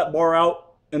pull that bar out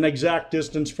an exact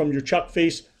distance from your chuck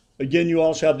face. Again, you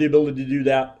also have the ability to do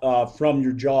that from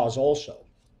your jaws also.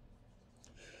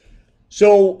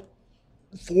 So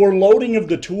for loading of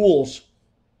the tools,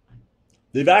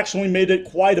 they've actually made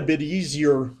it quite a bit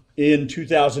easier in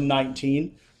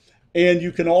 2019. And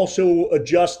you can also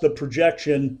adjust the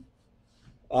projection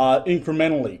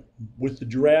incrementally with the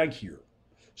drag here.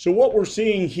 So what we're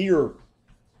seeing here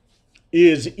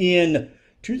is in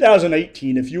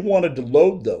 2018, if you wanted to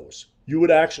load those, you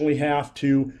would actually have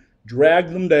to drag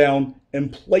them down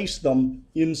and place them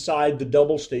inside the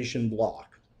double station block.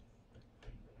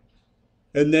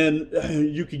 And then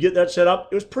you could get that set up.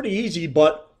 It was pretty easy,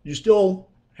 but you still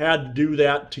had to do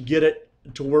that to get it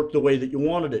to work the way that you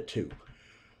wanted it to.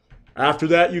 After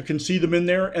that, you can see them in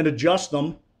there and adjust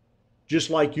them just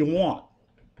like you want.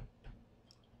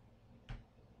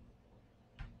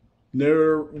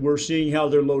 There, we're seeing how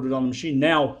they're loaded on the machine.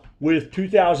 Now, with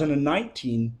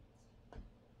 2019,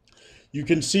 you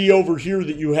can see over here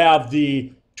that you have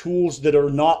the tools that are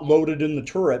not loaded in the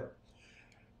turret.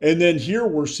 And then here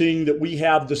we're seeing that we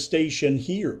have the station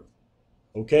here.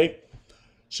 Okay?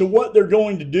 So what they're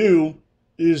going to do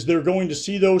is they're going to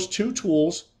see those two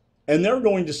tools, and they're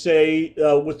going to say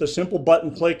with a simple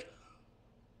button click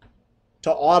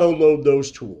to auto load those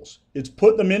tools. It's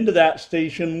put them into that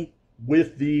station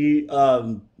with the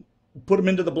put them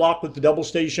into the block with the double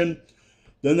station.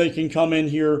 Then they can come in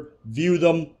here, view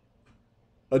them,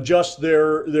 adjust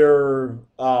their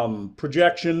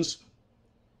projections,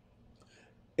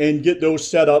 and get those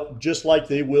set up just like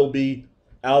they will be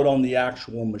out on the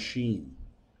actual machine.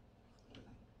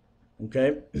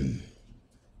 Okay.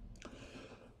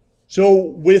 So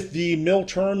with the mill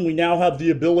turn, we now have the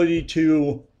ability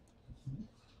to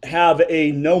have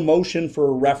a no motion for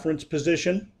a reference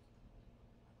position.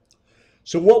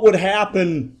 So what would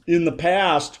happen in the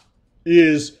past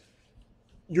is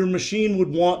your machine would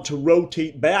want to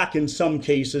rotate back in some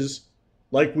cases,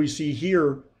 like we see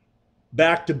here,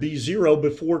 back to B0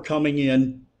 before coming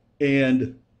in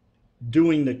and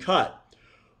doing the cut.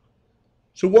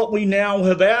 So what we now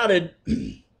have added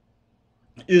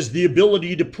is the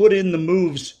ability to put in the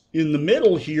moves in the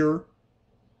middle here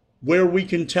where we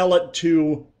can tell it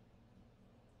to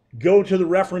go to the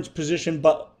reference position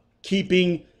but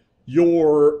keeping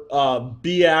your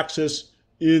B-axis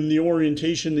in the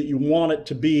orientation that you want it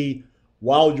to be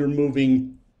while you're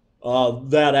moving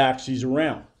that axis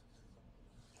around.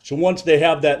 So once they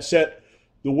have that set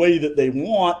the way that they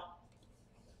want,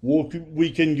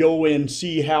 we can go and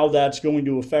see how that's going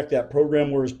to affect that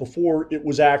program, whereas before it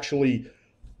was actually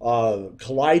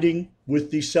colliding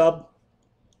with the sub.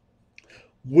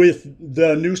 With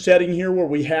the new setting here where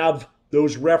we have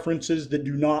those references that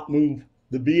do not move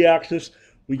the B-axis,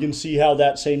 we can see how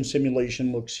that same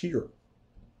simulation looks here.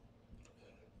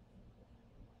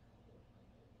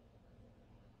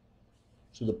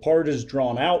 So the part is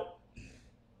drawn out.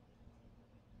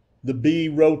 The B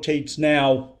rotates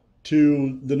now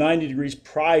to the 90 degrees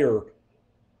prior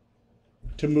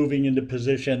to moving into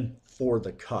position for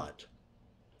the cut,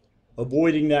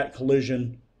 avoiding that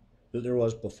collision that there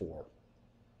was before.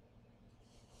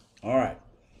 All right.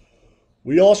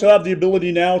 We also have the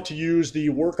ability now to use the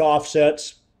work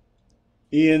offsets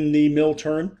in the mill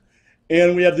turn,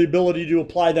 and we have the ability to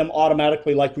apply them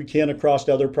automatically like we can across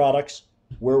other products,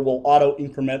 where we'll auto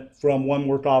increment from one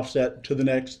work offset to the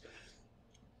next,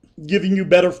 giving you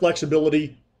better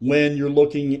flexibility when you're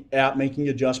looking at making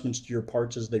adjustments to your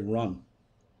parts as they run.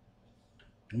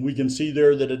 And we can see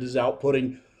there that it is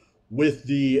outputting with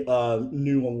the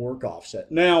new work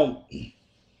offset. Now,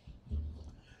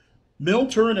 mill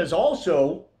turn has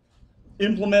also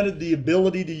implemented the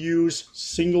ability to use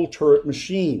single turret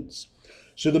machines.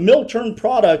 So the mill turn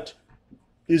product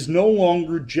is no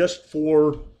longer just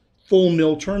for full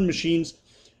mill turn machines.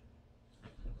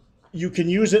 You can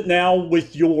use it now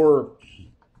with your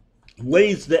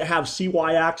lathes that have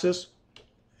CY axis.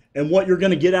 And what you're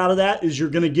going to get out of that is you're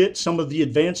going to get some of the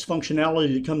advanced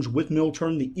functionality that comes with mill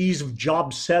turn, the ease of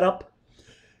job setup.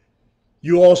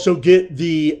 You also get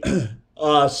the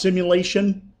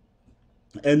simulation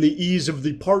and the ease of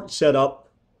the part setup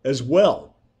as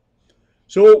well.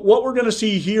 So what we're going to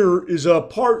see here is a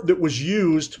part that was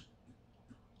used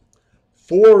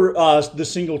for the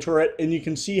single turret, and you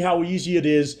can see how easy it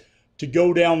is to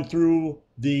go down through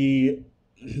the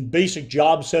basic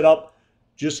job setup,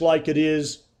 just like it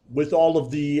is with all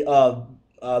of the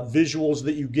visuals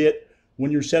that you get when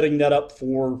you're setting that up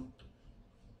for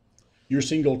your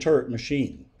single turret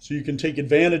machine. So you can take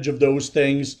advantage of those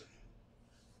things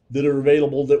that are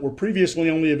available that were previously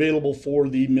only available for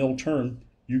the mill turn.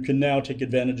 You can now take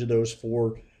advantage of those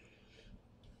for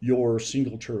your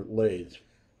single turret lathe.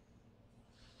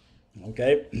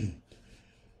 Okay.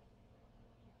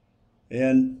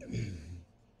 And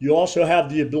you also have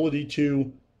the ability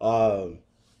to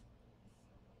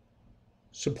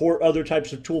support other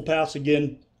types of tool paths.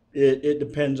 Again, it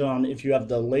depends on if you have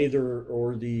the lather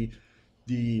or the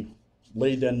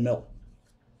lathe and mill.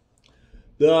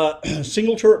 The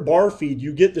single turret bar feed,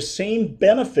 you get the same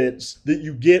benefits that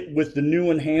you get with the new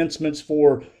enhancements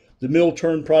for the mill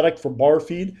turn product for bar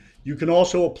feed. You can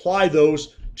also apply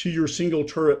those to your single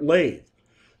turret lathe.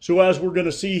 So as we're going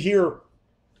to see here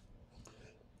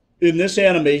in this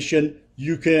animation,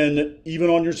 you can, even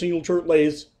on your single turret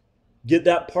lathes, get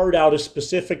that part out a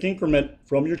specific increment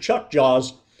from your chuck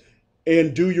jaws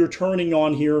and do your turning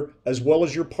on here as well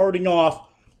as your parting off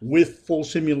with full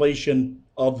simulation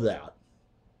of that.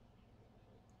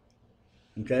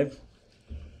 Okay.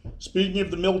 Speaking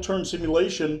of the mill turn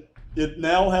simulation, it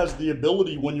now has the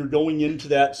ability when you're going into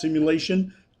that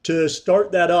simulation to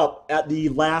start that up at the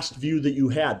last view that you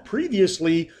had.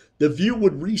 Previously, the view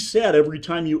would reset every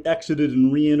time you exited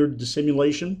and re-entered the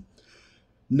simulation.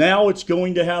 Now it's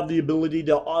going to have the ability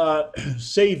to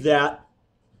save that,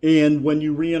 and when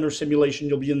you re-enter simulation,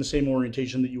 you'll be in the same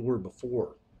orientation that you were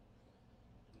before.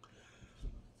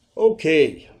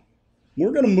 Okay,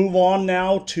 we're going to move on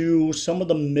now to some of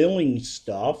the milling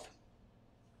stuff.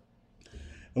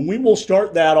 And we will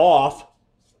start that off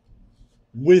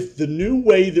with the new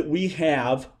way that we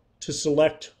have to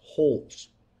select holes.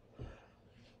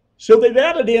 So they've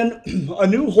added in a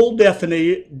new hole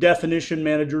definition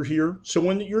manager here. So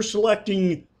when you're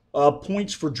selecting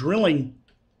points for drilling,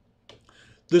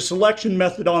 the selection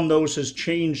method on those has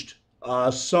changed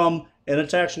some, and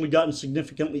it's actually gotten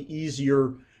significantly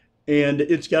easier, and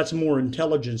it's got some more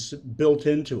intelligence built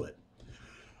into it.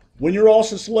 When you're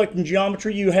also selecting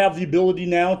geometry, you have the ability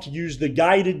now to use the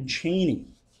guided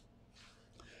chaining.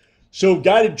 So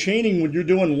guided chaining, when you're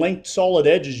doing linked solid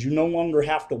edges, you no longer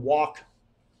have to walk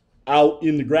out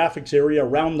in the graphics area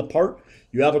around the part.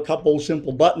 You have a couple of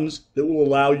simple buttons that will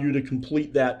allow you to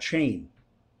complete that chain.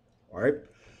 All right.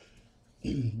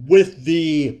 With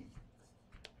the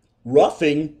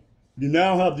roughing, you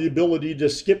now have the ability to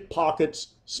skip pockets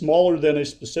smaller than a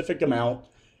specific amount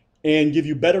and give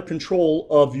you better control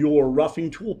of your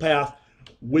roughing toolpath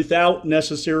without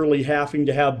necessarily having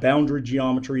to have boundary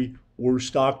geometry or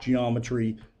stock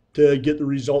geometry to get the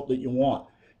result that you want.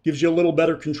 Gives you a little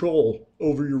better control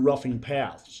over your roughing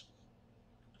paths.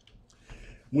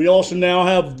 We also now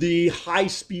have the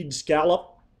high-speed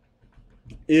scallop.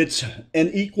 It's an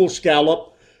equal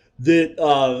scallop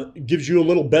that gives you a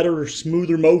little better,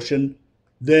 smoother motion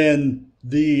than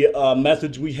the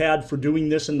methods we had for doing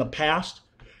this in the past.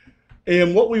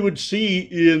 And what we would see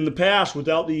in the past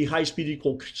without the high-speed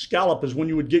equal scallop is when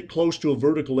you would get close to a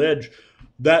vertical edge,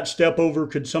 that step over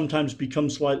could sometimes become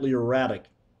slightly erratic.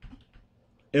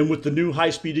 And with the new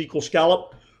high-speed equal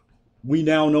scallop, we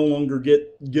now no longer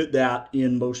get that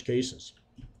in most cases.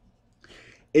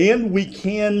 And we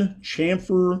can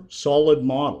chamfer solid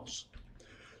models.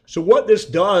 So what this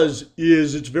does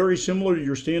is it's very similar to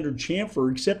your standard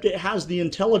chamfer, except it has the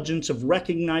intelligence of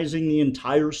recognizing the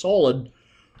entire solid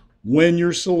when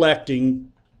you're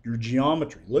selecting your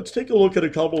geometry. Let's take a look at a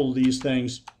couple of these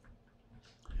things.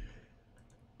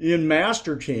 In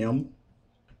MASTERCAM,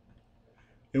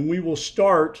 and we will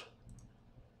start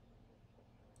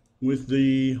with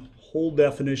the hole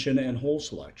definition and hole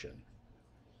selection.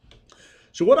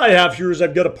 So what I have here is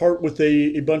I've got a part with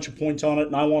a bunch of points on it,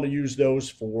 and I want to use those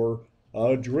for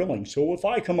drilling. So if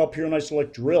I come up here and I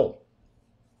select drill,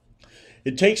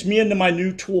 it takes me into my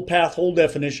new toolpath hole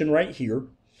definition right here.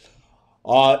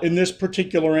 In this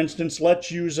particular instance,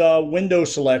 let's use window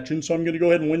selection. So I'm going to go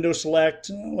ahead and window select.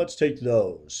 Let's take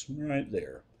those right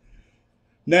there.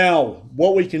 Now,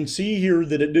 what we can see here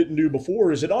that it didn't do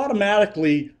before is it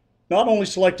automatically not only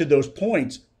selected those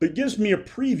points, but gives me a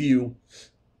preview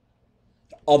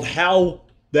of how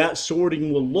that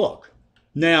sorting will look.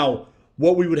 Now,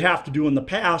 what we would have to do in the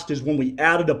past is when we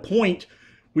added a point,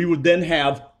 we would then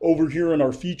have over here in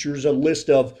our features a list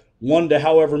of 1 to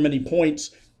however many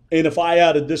points. And if I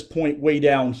added this point way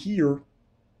down here,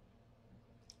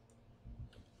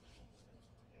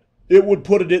 it would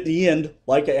put it at the end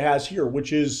like it has here,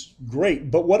 which is great.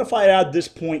 But what if I add this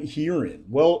point here in?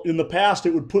 Well, in the past,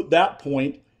 it would put that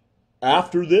point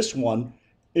after this one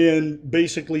and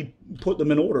basically put them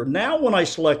in order. Now, when I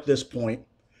select this point,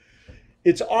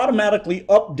 it's automatically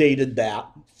updated that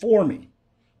for me.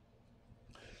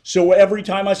 So every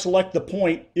time I select the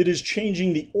point, it is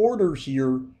changing the order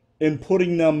here and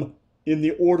putting them in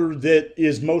the order that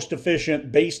is most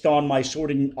efficient based on my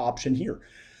sorting option here.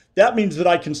 That means that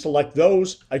I can select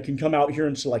those. I can come out here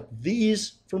and select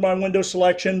these for my window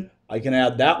selection. I can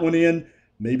add that one in.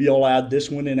 Maybe I'll add this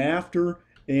one in after,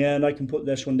 and I can put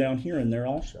this one down here in there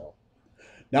also.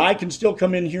 Now I can still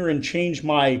come in here and change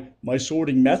my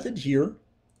sorting method here.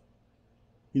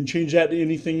 You can change that to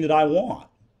anything that I want.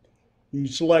 You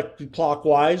can select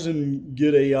clockwise and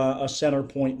get a center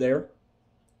point there.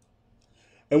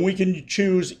 And we can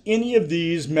choose any of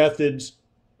these methods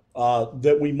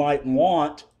that we might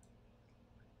want.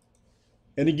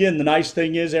 And again, the nice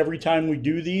thing is every time we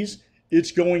do these,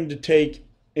 it's going to take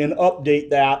and update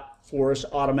that for us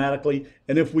automatically.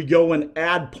 And if we go and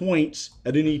add points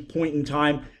at any point in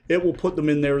time, it will put them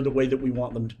in there the way that we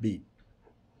want them to be,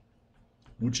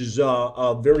 which is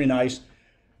very nice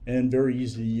and very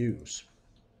easy to use.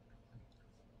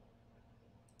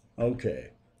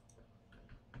 Okay.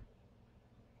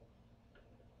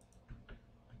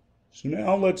 So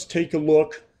now let's take a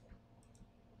look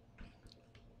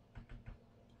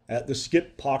at the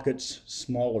skip pockets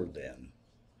smaller than.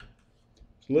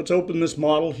 So let's open this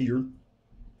model here.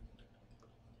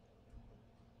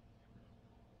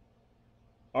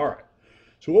 All right.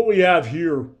 So what we have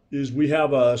here is we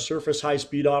have a surface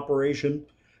high-speed operation.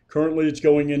 Currently it's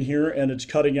going in here and it's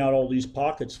cutting out all these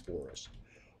pockets for us.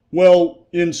 Well,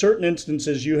 in certain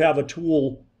instances, you have a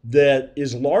tool that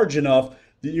is large enough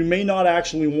that you may not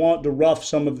actually want to rough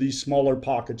some of these smaller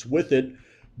pockets with it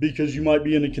because you might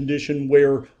be in a condition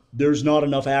where there's not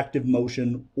enough active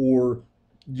motion, or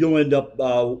you'll end up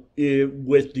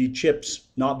with the chips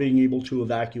not being able to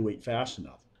evacuate fast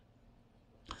enough.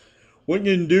 What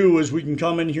you can do is we can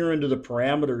come in here into the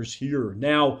parameters here.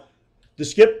 Now, the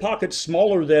skip pocket's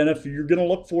smaller than, if you're going to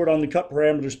look for it on the cut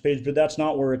parameters page, but that's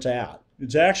not where it's at.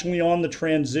 It's actually on the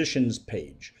transitions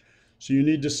page. So you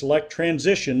need to select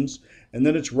transitions, and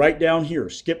then it's right down here,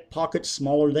 skip pocket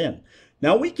smaller than.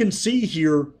 Now we can see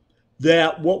here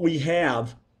that what we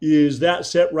have is that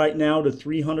set right now to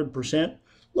 300%.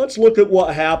 Let's look at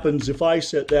what happens if I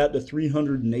set that to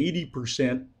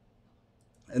 380%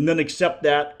 and then accept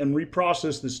that and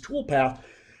reprocess this toolpath,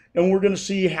 and we're going to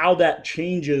see how that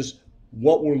changes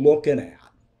what we're looking at.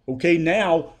 Okay,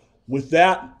 now with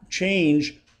that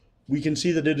change, we can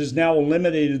see that it has now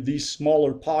eliminated these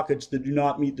smaller pockets that do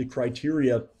not meet the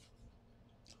criteria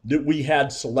that we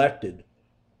had selected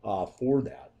for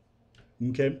that.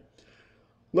 Okay,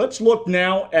 let's look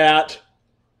now at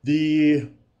the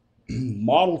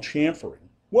model chamfering.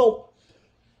 Well,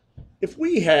 if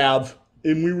we have,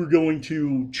 and we were going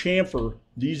to chamfer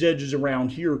these edges around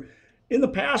here, in the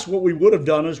past what we would have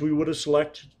done is we would have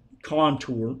selected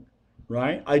contour,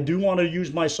 right? I do want to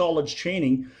use my solids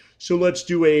chaining, so let's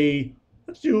do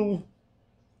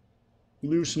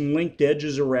some linked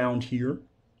edges around here.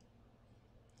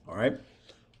 All right,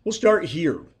 we'll start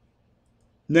here.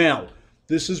 Now,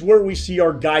 this is where we see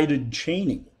our guided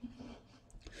chaining.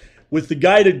 With the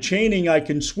guided chaining, I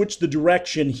can switch the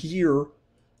direction here.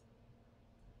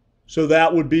 So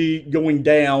that would be going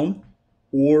down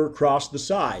or across the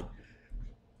side.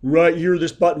 Right here,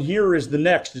 this button here is the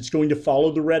next. It's going to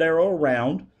follow the red arrow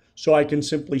around. So I can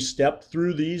simply step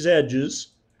through these edges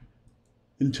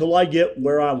until I get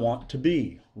where I want to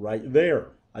be, right there.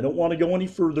 I don't want to go any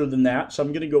further than that, so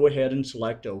I'm going to go ahead and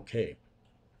select OK.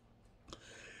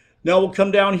 Now we'll come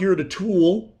down here to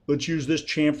Tool. Let's use this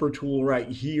chamfer tool right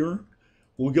here.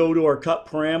 We'll go to our cut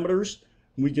parameters.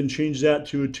 We can change that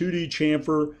to a 2D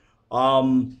chamfer.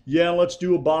 Yeah, let's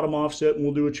do a bottom offset, and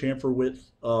we'll do a chamfer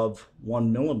width of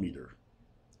 1 millimeter.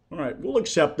 All right, we'll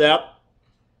accept that.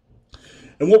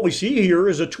 And what we see here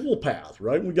is a tool path,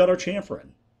 right? We got our chamfer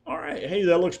in. All right, hey,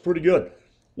 that looks pretty good.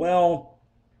 Well,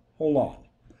 hold on.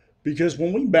 Because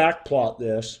when we backplot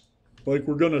this, like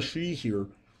we're going to see here,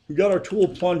 we got our tool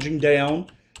plunging down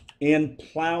and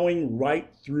plowing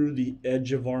right through the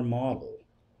edge of our model.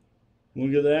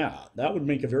 Look at that. That would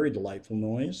make a very delightful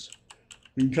noise.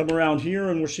 We can come around here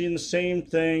and we're seeing the same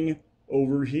thing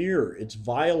over here. It's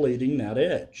violating that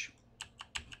edge.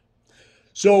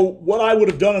 So what I would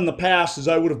have done in the past is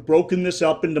I would have broken this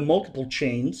up into multiple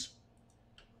chains.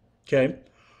 Okay.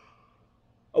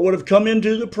 I would have come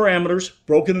into the parameters,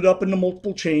 broken it up into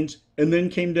multiple chains, and then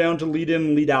came down to lead in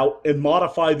and lead out and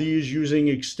modify these using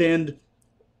extend,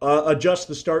 adjust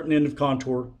the start and end of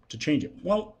contour to change it.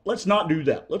 Well, let's not do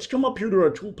that. Let's come up here to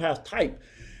our toolpath type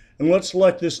and let's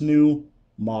select this new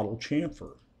model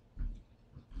chamfer.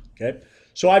 Okay.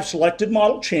 So I've selected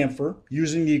model chamfer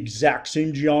using the exact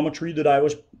same geometry that I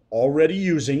was already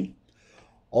using.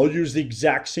 I'll use the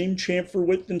exact same chamfer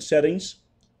width and settings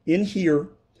in here.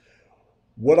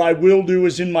 What I will do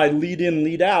is in my lead in,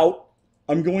 lead out,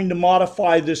 I'm going to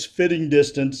modify this fitting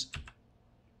distance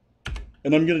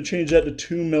and I'm going to change that to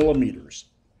 2 millimeters.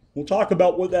 We'll talk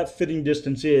about what that fitting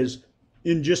distance is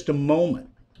in just a moment.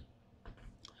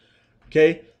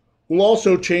 Okay. We'll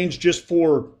also change just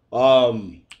for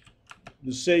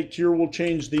the sake here, we'll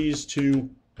change these to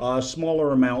a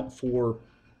smaller amount for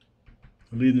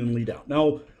lead in and lead out.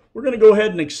 Now, we're going to go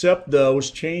ahead and accept those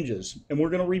changes, and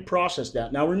we're going to reprocess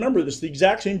that. Now, remember, this is the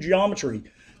exact same geometry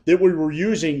that we were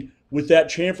using with that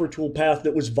chamfer tool path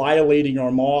that was violating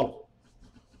our model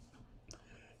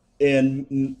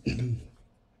and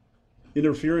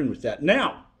interfering with that.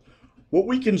 Now, what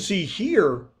we can see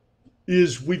here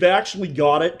is we've actually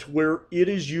got it to where it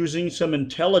is using some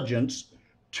intelligence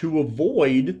to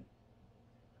avoid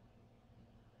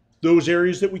those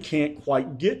areas that we can't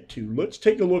quite get to. Let's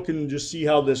take a look and just see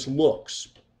how this looks.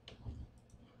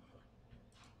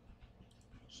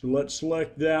 So let's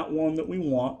select that one that we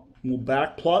want. We'll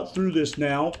backplot through this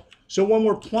now. So when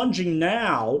we're plunging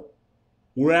now,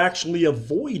 we're actually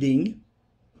avoiding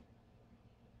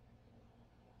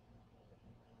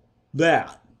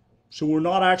that. So we're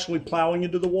not actually plowing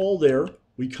into the wall there.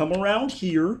 We come around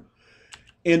here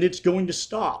and it's going to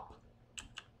stop.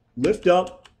 Lift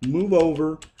up, move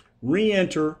over,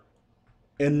 re-enter,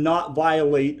 and not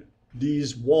violate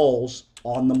these walls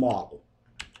on the model.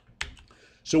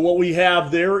 So what we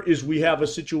have there is we have a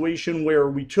situation where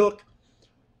we took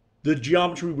the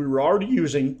geometry we were already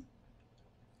using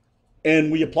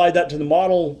and we applied that to the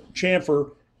model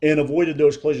chamfer and avoided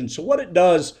those collisions. So what it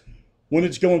does when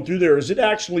it's going through there is it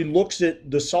actually looks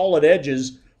at the solid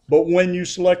edges, but when you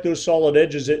select those solid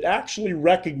edges, it actually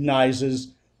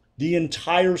recognizes the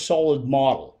entire solid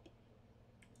model.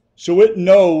 So it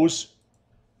knows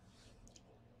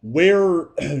where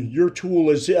your tool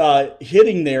is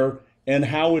hitting there and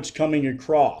how it's coming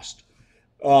across,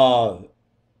 and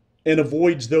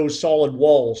avoids those solid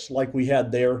walls like we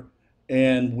had there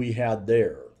and we had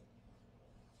there.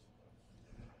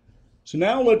 So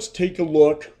now let's take a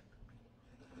look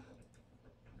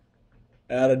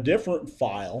at a different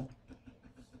file.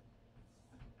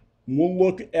 We'll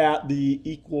look at the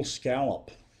equal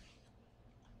scallop.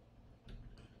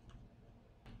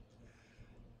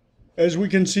 As we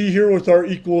can see here with our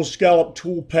equal scallop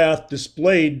toolpath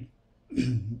displayed,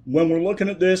 when we're looking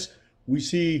at this, we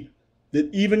see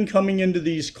that even coming into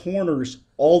these corners,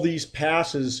 all these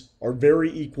passes are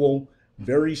very equal,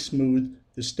 very smooth.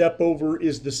 The step over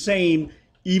is the same,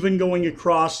 even going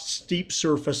across steep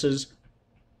surfaces.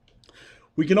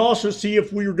 We can also see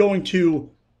if we were going to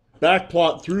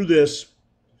backplot through this,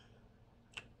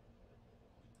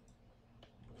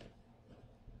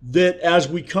 that as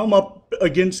we come up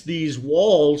against these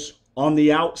walls on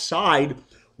the outside,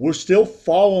 we're still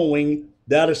following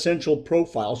that essential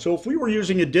profile. So if we were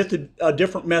using a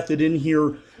different method in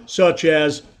here, such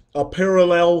as a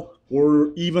parallel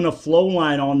or even a flow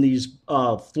line on these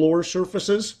floor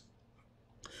surfaces,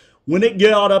 When it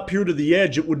got up here to the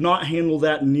edge, it would not handle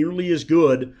that nearly as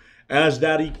good as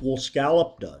that equal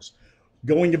scallop does.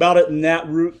 Going about it in that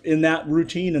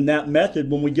routine and that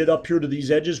method, when we get up here to these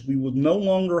edges, we will no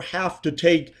longer have to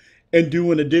take and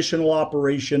do an additional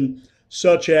operation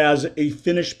such as a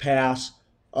finish pass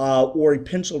or a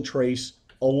pencil trace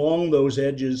along those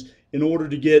edges in order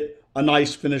to get a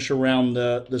nice finish around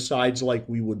the sides like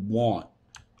we would want.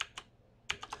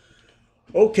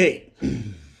 Okay,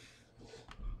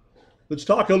 let's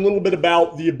talk a little bit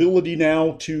about the ability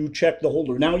now to check the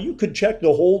holder. Now you could check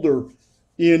the holder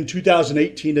in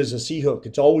 2018 as a C-hook.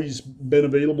 It's always been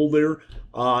available there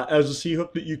as a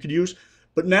C-hook that you could use.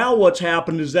 But now what's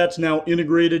happened is that's now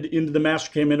integrated into the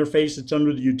MASTERCAM interface. It's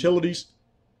under the utilities.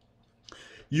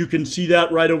 You can see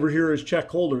that right over here as check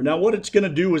holder. Now what it's going to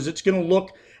do is it's going to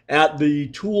look at the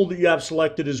tool that you have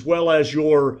selected as well as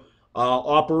your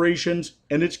operations,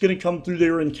 and it's going to come through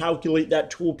there and calculate that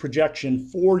tool projection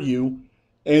for you.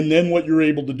 And then what you're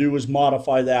able to do is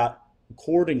modify that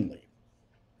accordingly.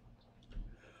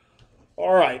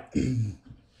 All right,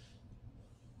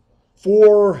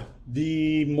 for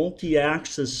the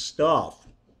multi-axis stuff,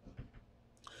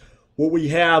 what we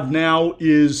have now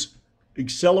is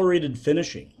accelerated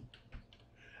finishing.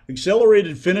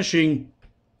 Accelerated finishing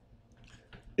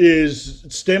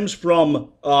stems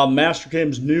from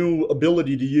MASTERCAM's new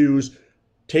ability to use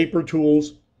taper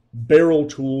tools, barrel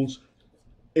tools,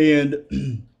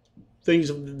 and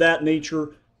things of that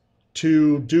nature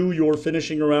to do your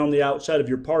finishing around the outside of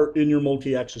your part in your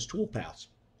multi-axis toolpaths.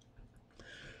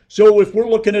 So if we're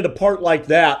looking at a part like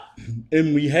that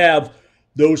and we have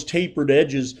those tapered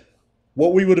edges,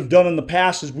 what we would have done in the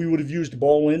past is we would have used a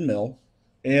ball end mill,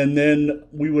 and then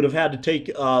we would have had to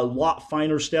take a lot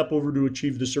finer step over to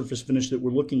achieve the surface finish that we're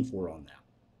looking for on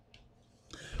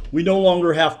that. We no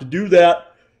longer have to do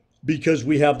that because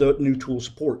we have the new tool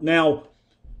support. Now,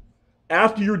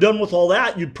 after you're done with all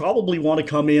that, you'd probably want to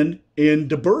come in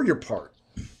and deburr your part.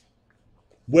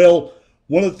 Well,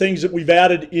 one of the things that we've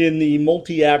added in the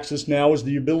multi-axis now is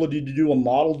the ability to do a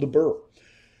model deburr.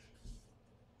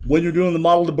 When you're doing the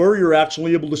model deburr, you're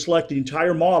actually able to select the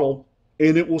entire model,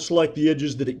 and it will select the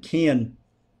edges that it can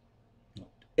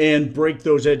and break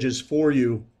those edges for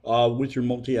you with your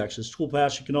multi-axis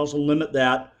toolpath. You can also limit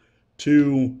that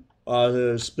to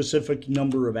the specific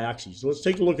number of axes. So let's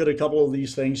take a look at a couple of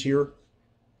these things here.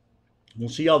 We'll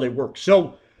see how they work.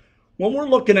 So when we're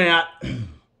looking at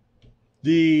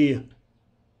the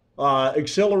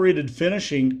accelerated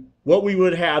finishing, what we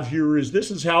would have here is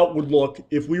this is how it would look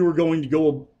if we were going to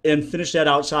go and finish that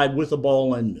outside with a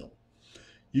ball end mill.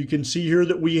 You can see here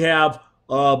that we have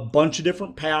a bunch of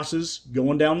different passes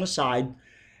going down the side,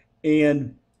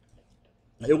 and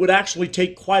it would actually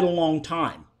take quite a long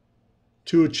time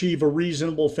to achieve a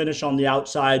reasonable finish on the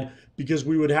outside because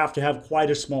we would have to have quite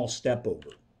a small step over.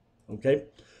 Okay,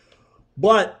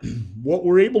 but what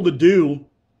we're able to do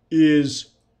is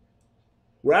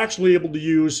we're actually able to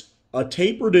use a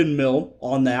tapered end mill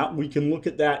on that. We can look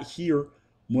at that here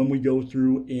when we go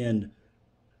through and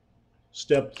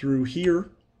step through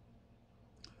here.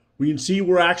 We can see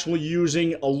we're actually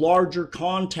using a larger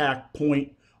contact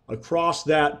point across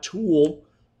that tool,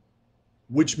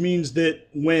 which means that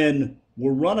when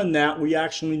we're running that, we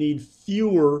actually need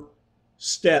fewer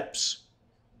steps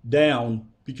down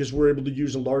because we're able to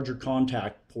use a larger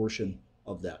contact portion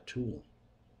of that tool.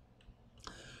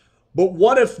 But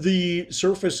what if the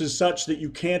surface is such that you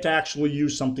can't actually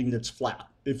use something that's flat,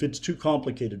 if it's too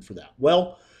complicated for that?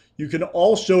 Well, you can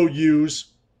also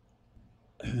use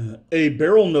a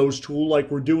barrel nose tool like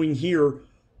we're doing here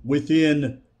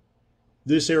within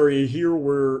this area here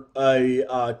where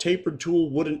a tapered tool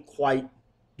wouldn't quite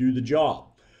do the job.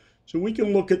 So we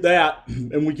can look at that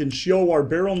and we can show our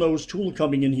barrel nose tool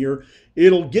coming in here.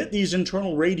 It'll get these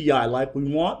internal radii like we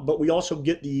want, but we also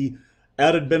get the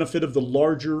added benefit of the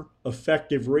larger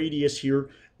effective radius here,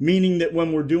 meaning that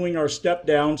when we're doing our step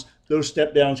downs, those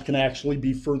step downs can actually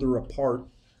be further apart.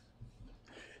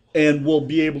 And we'll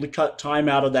be able to cut time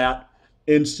out of that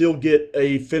and still get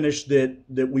a finish that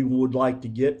we would like to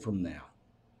get from that.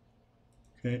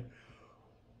 Okay.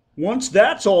 Once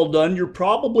that's all done, you're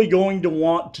probably going to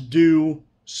want to do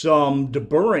some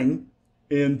deburring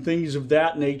and things of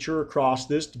that nature across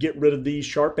this to get rid of these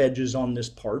sharp edges on this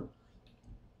part.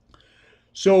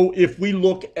 So if we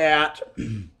look at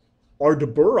our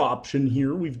deburr option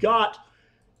here, we've got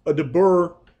a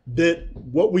deburr that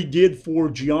what we did for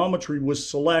geometry was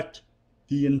select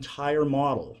the entire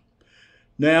model.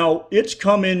 Now it's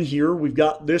come in here, we've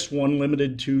got this one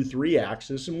limited to 3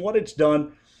 axis, and what it's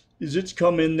done is it's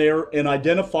come in there and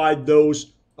identified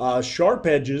those sharp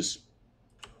edges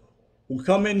We'll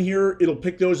come in here, it'll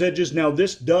pick those edges. Now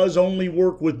this does only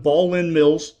work with ball end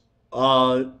mills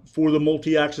for the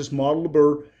multi-axis model to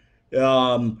burr.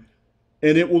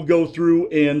 And it will go through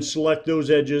and select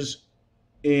those edges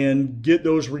and get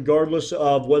those regardless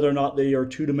of whether or not they are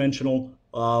two-dimensional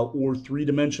or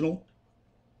three-dimensional.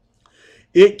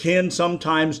 It can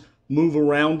sometimes move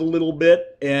around a little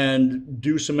bit and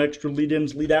do some extra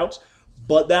lead-ins, lead-outs,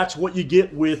 but that's what you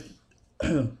get with,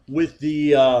 with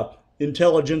the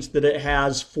intelligence that it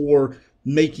has for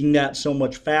making that so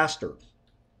much faster.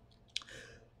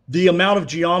 The amount of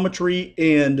geometry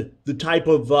and the type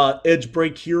of edge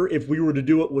break here, if we were to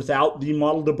do it without the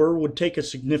model to burr, would take a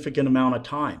significant amount of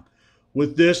time.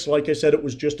 With this, like I said, it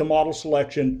was just a model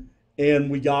selection and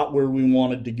we got where we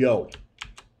wanted to go.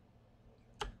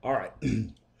 All right.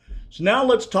 So now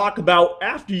let's talk about,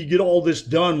 after you get all this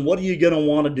done, what are you going to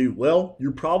want to do? Well,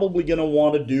 you're probably going to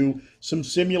want to do some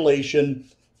simulation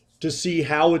to see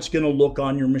how it's going to look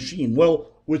on your machine. Well,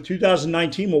 with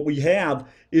 2019, what we have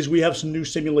is we have some new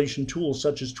simulation tools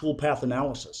such as toolpath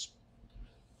analysis.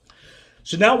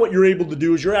 So now what you're able to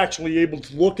do is you're actually able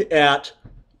to look at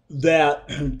that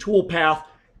toolpath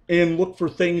and look for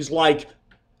things like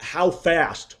how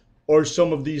fast are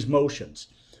some of these motions.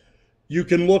 You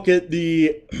can look at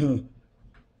the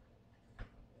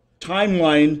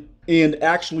timeline and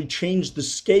actually change the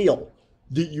scale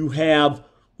that you have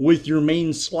with your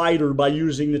main slider by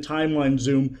using the timeline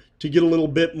zoom to get a little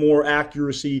bit more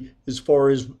accuracy as far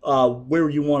as where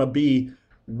you want to be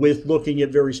with looking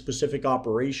at very specific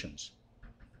operations.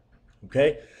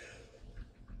 Okay.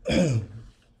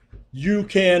 You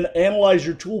can analyze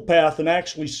your toolpath and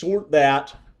actually sort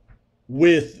that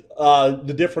with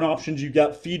the different options. You've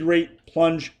got feed rate,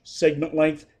 plunge, segment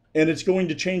length, and it's going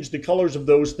to change the colors of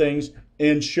those things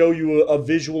and show you a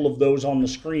visual of those on the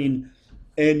screen,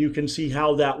 and you can see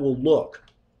how that will look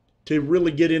to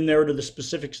really get in there to the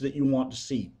specifics that you want to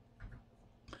see.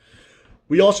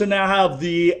 We also now have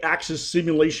the axis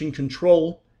simulation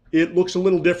control. It looks a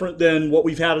little different than what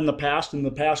we've had in the past. In the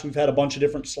past, we've had a bunch of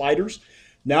different sliders.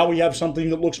 Now we have something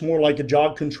that looks more like a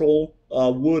jog control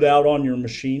would out on your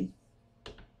machine.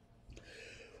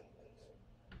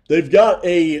 They've got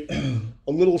a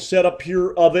little setup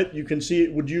here of it. You can see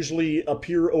it would usually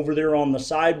appear over there on the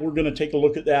side. We're going to take a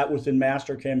look at that within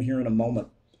MASTERCAM here in a moment.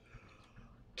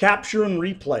 Capture and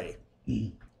replay.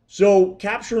 So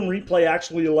capture and replay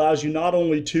actually allows you not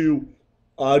only to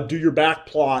do your back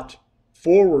plot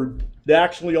forward, it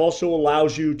actually also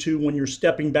allows you to, when you're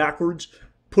stepping backwards,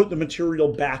 put the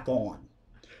material back on.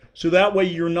 So that way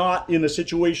you're not in a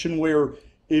situation where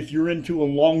if you're into a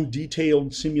long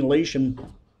detailed simulation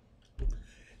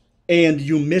and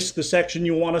you miss the section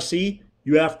you want to see,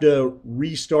 you have to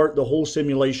restart the whole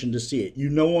simulation to see it. You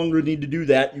no longer need to do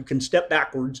that. You can step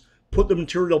backwards, put the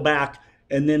material back,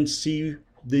 and then see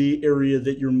the area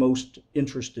that you're most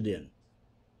interested in.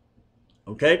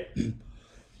 Okay?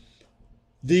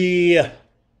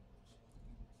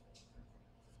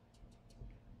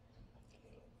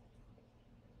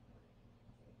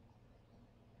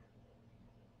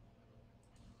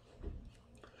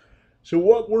 So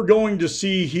what we're going to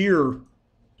see here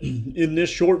in this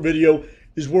short video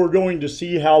is we're going to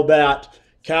see how that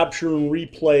capture and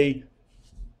replay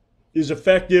is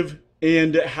effective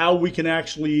and how we can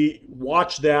actually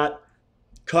watch that,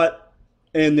 cut,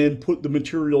 and then put the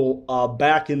material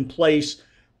back in place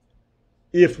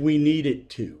if we need it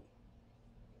to.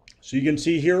 So you can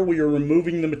see here we are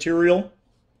removing the material.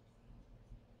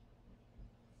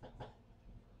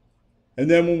 And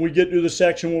then when we get to the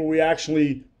section where we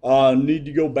actually need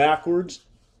to go backwards,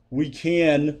 we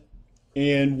can,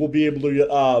 and we'll be able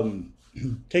to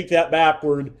take that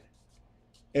backward.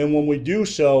 And when we do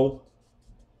so,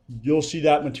 you'll see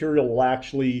that material will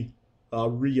actually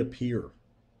reappear.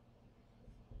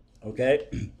 Okay.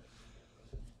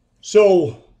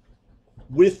 So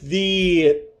with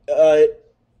the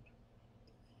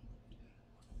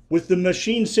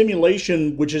machine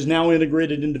simulation, which is now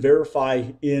integrated into Verify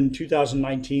in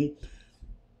 2019,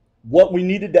 what we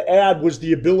needed to add was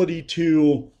the ability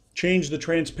to change the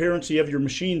transparency of your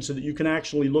machine so that you can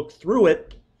actually look through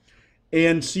it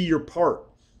and see your part.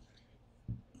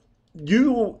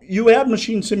 You had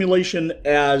machine simulation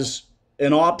as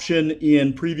an option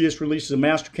in previous releases of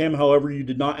MASTERCAM. However, you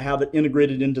did not have it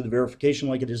integrated into the verification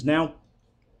like it is now.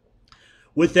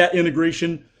 With that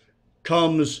integration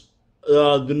comes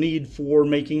the need for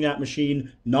making that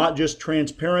machine not just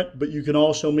transparent, but you can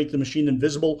also make the machine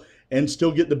invisible and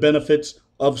still get the benefits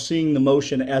of seeing the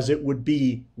motion as it would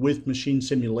be with machine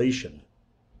simulation.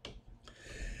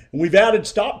 And we've added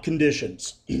stop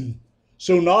conditions.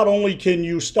 So not only can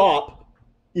you stop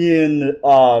in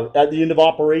at the end of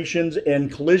operations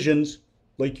and collisions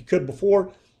like you could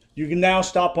before, you can now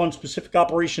stop on specific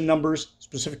operation numbers,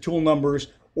 specific tool numbers,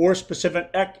 or specific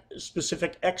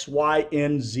X, Y,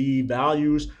 and Z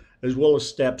values, as well as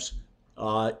steps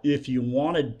if you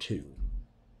wanted to.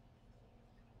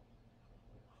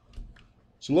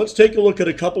 So let's take a look at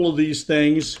a couple of these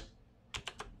things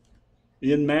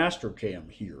in MasterCam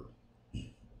here.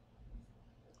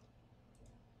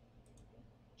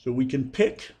 So we can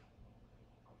pick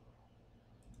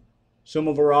some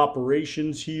of our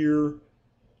operations here,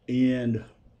 and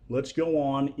let's go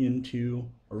on into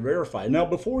our verify. Now,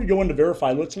 before we go into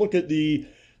verify, let's look at the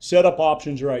setup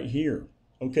options right here.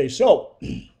 Okay, so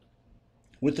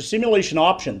with the simulation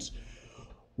options,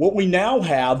 what we now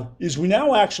have is we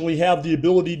now actually have the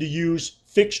ability to use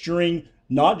fixturing,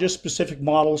 not just specific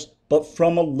models, but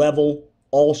from a level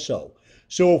also.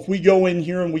 So if we go in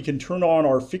here and we can turn on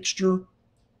our fixture,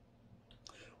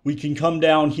 we can come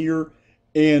down here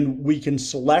and we can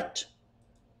select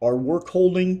our work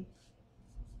holding.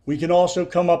 We can also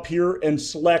come up here and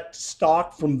select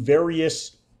stock from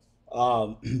various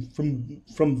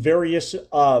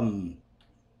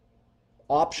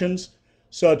options,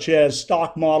 such as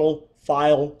stock model,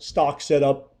 file, stock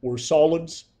setup, or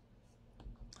solids.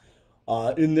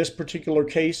 In this particular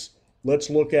case, let's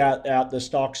look at the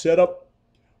stock setup.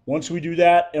 Once we do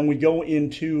that and we go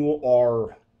into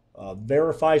our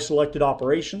verify selected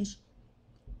operations,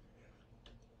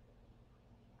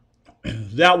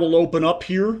 that will open up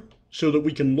here so that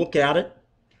we can look at it.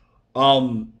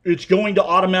 It's going to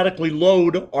automatically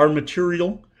load our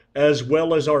material as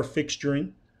well as our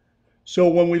fixturing. So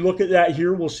when we look at that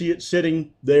here, we'll see it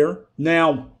sitting there.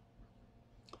 Now,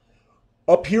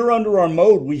 up here under our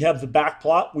mode, we have the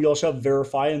backplot. We also have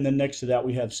verify, and then next to that,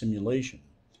 we have simulation.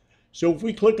 So if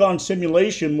we click on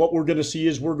simulation, what we're going to see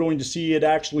is we're going to see it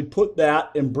actually put that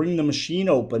and bring the machine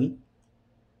open.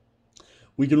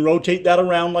 We can rotate that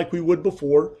around like we would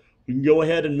before. We can go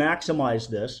ahead and maximize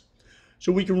this.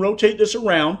 So we can rotate this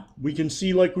around. We can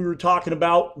see, like we were talking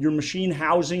about, your machine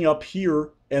housing up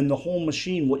here and the whole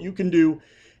machine. What you can do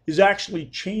is actually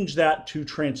change that to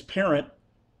transparent,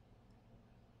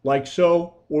 like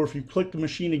so, or if you click the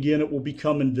machine again, it will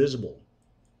become invisible.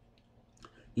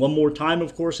 One more time,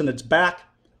 of course, and it's back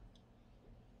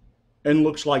and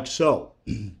looks like so.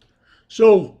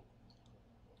 So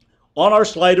on our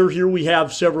slider here, we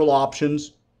have several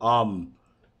options.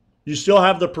 You still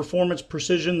have the performance,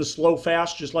 precision, the slow,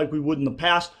 fast, just like we would in the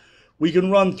past. We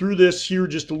can run through this here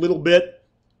just a little bit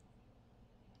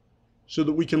so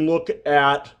that we can look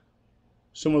at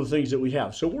some of the things that we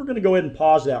have. So we're going to go ahead and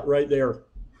pause that right there.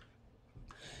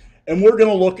 And we're going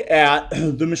to look at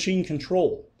the machine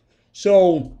control.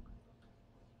 So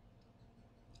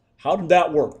how did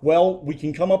that work? Well, we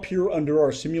can come up here under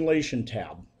our simulation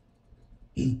tab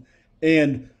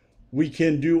and we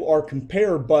can do our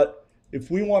compare, but if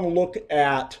we want to look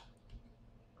at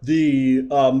the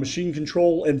machine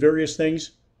control and various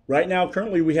things, right now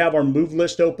currently we have our move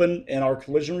list open and our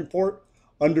collision report.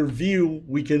 Under view,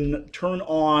 we can turn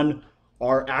on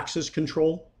our axis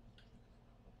control.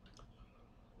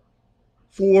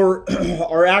 For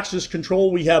our axis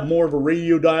control, we have more of a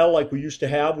radio dial like we used to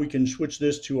have. We can switch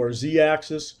this to our Z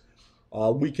axis.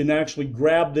 We can actually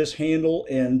grab this handle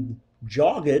and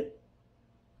jog it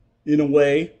in a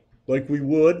way like we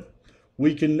would.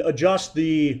 We can adjust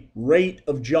the rate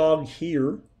of jog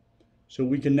here. So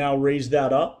we can now raise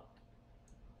that up.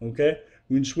 Okay.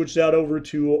 We can switch that over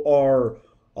to our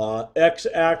X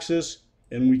axis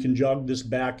and we can jog this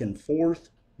back and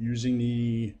forth using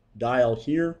the dial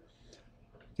here.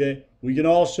 Okay, we can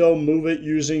also move it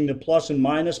using the plus and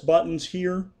minus buttons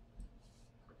here,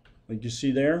 like you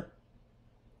see there.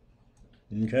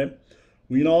 Okay,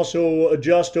 we can also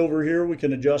adjust over here. We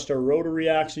can adjust our rotary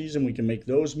axes and we can make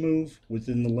those move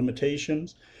within the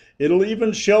limitations. It'll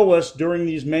even show us during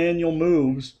these manual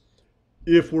moves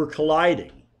if we're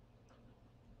colliding.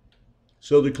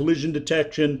 So the collision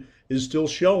detection is still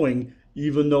showing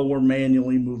even though we're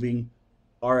manually moving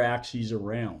our axes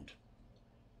around.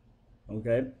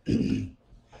 Okay.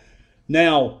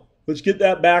 Now, let's get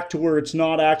that back to where it's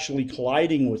not actually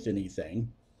colliding with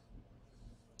anything.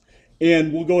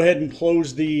 And we'll go ahead and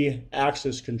close the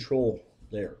axis control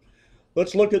there.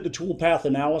 Let's look at the toolpath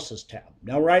analysis tab.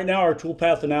 Now, right now, our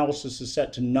toolpath analysis is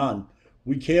set to none.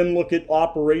 We can look at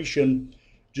operation,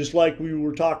 just like we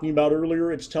were talking about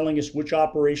earlier. It's telling us which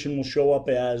operation will show up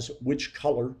as which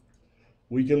color.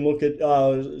 We can look at,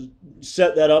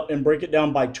 set that up and break it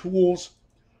down by tools.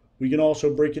 We can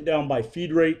also break it down by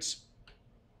feed rates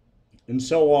and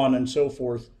so on and so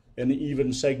forth, and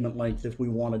even segment length if we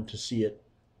wanted to see it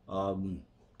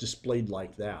displayed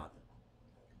like that.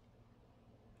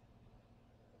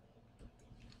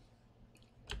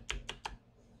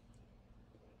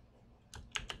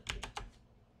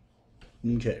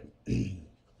 Okay.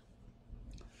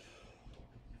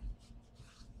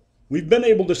 We've been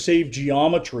able to save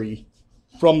geometry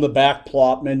from the back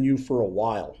plot menu for a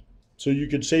while. So you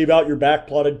could save out your back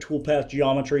plotted toolpath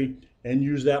geometry and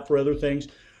use that for other things.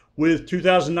 With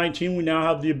 2019, we now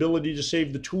have the ability to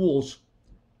save the tools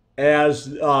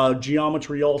as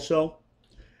geometry also.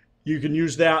 You can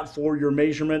use that for your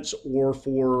measurements or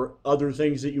for other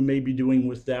things that you may be doing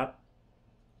with that.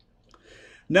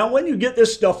 Now, when you get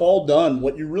this stuff all done,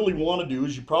 what you really want to do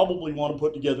is you probably want to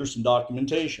put together some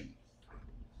documentation.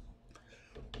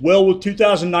 Well, with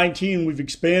 2019, we've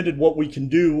expanded what we can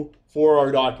do for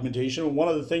our documentation. And one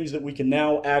of the things that we can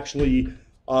now actually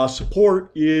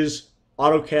support is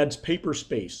AutoCAD's paper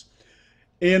space.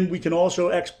 And we can also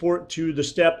export to the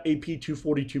STEP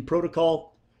AP242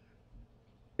 protocol.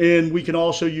 And we can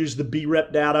also use the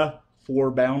BREP data for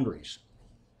boundaries.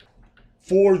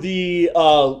 For the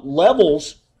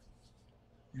levels,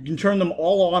 you can turn them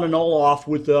all on and all off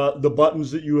with the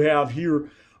buttons that you have here.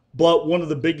 But one of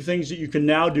the big things that you can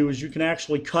now do is you can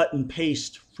actually cut and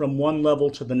paste from one level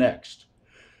to the next.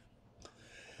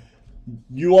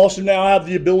 You also now have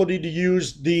the ability to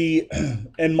use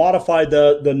and modify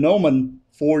the gnomon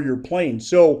for your plane.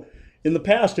 So in the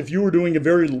past, if you were doing a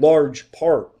very large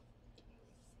part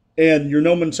and your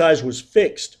gnomon size was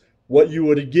fixed, what you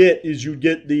would get is you'd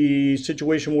get the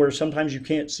situation where sometimes you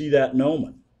can't see that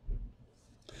gnomon.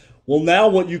 Well, now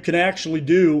what you can actually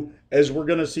do, as we're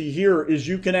going to see here, is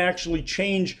you can actually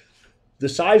change the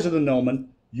size of the gnomon.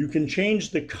 You can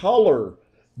change the color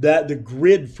that the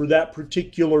grid for that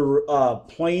particular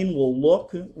plane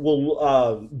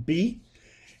will be.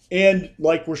 And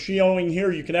like we're showing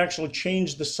here, you can actually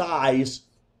change the size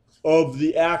of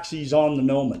the axes on the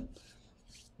gnomon.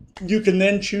 You can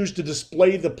then choose to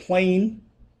display the plane,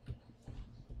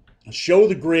 show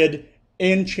the grid,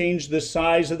 and change the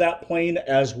size of that plane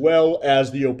as well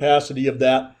as the opacity of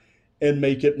that and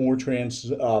make it more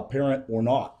transparent or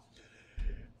not.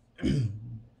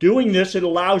 Doing this, it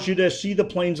allows you to see the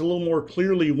planes a little more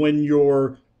clearly when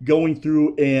you're going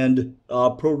through and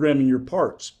programming your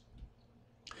parts.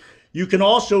 You can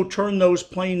also turn those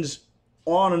planes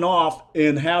on and off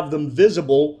and have them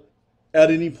visible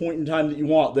at any point in time that you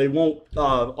want. They won't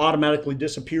automatically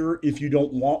disappear if you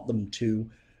don't want them to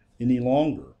any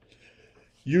longer.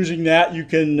 Using that, you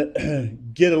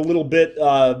can get a little bit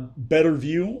better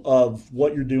view of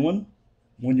what you're doing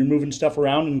when you're moving stuff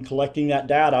around and collecting that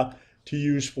data to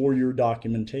use for your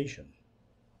documentation.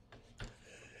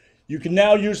 You can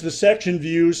now use the section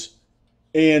views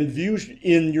and views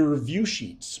in your view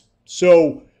sheets.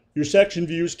 So your section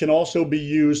views can also be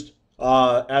used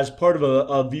as part of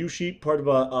a view sheet, part of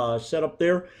a setup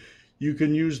there. You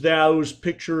can use those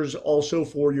pictures also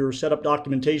for your setup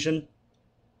documentation,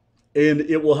 and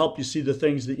it will help you see the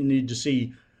things that you need to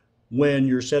see when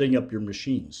you're setting up your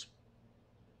machines.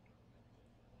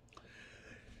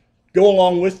 Go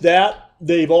along with that,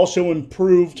 they've also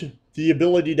improved the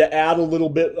ability to add a little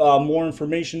bit more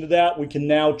information to that. We can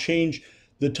now change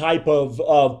the type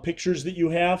of pictures that you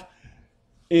have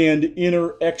and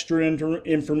enter extra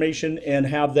information and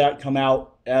have that come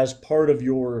out as part of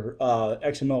your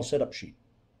XML setup sheet.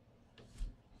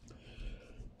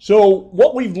 So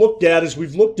what we've looked at is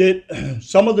we've looked at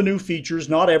some of the new features,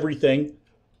 not everything,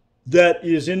 that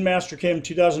is in MASTERCAM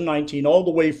 2019, all the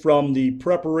way from the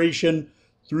preparation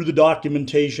through the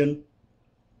documentation.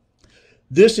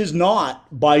 This is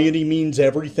not by any means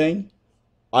everything.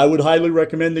 I would highly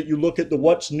recommend that you look at the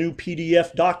What's New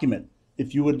PDF document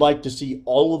if you would like to see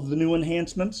all of the new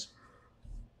enhancements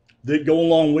that go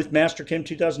along with MASTERCAM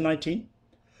 2019.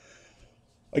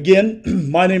 Again,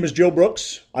 my name is Joe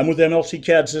Brooks. I'm with MLC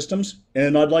CAD Systems,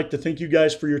 and I'd like to thank you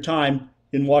guys for your time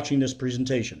in watching this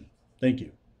presentation. Thank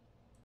you.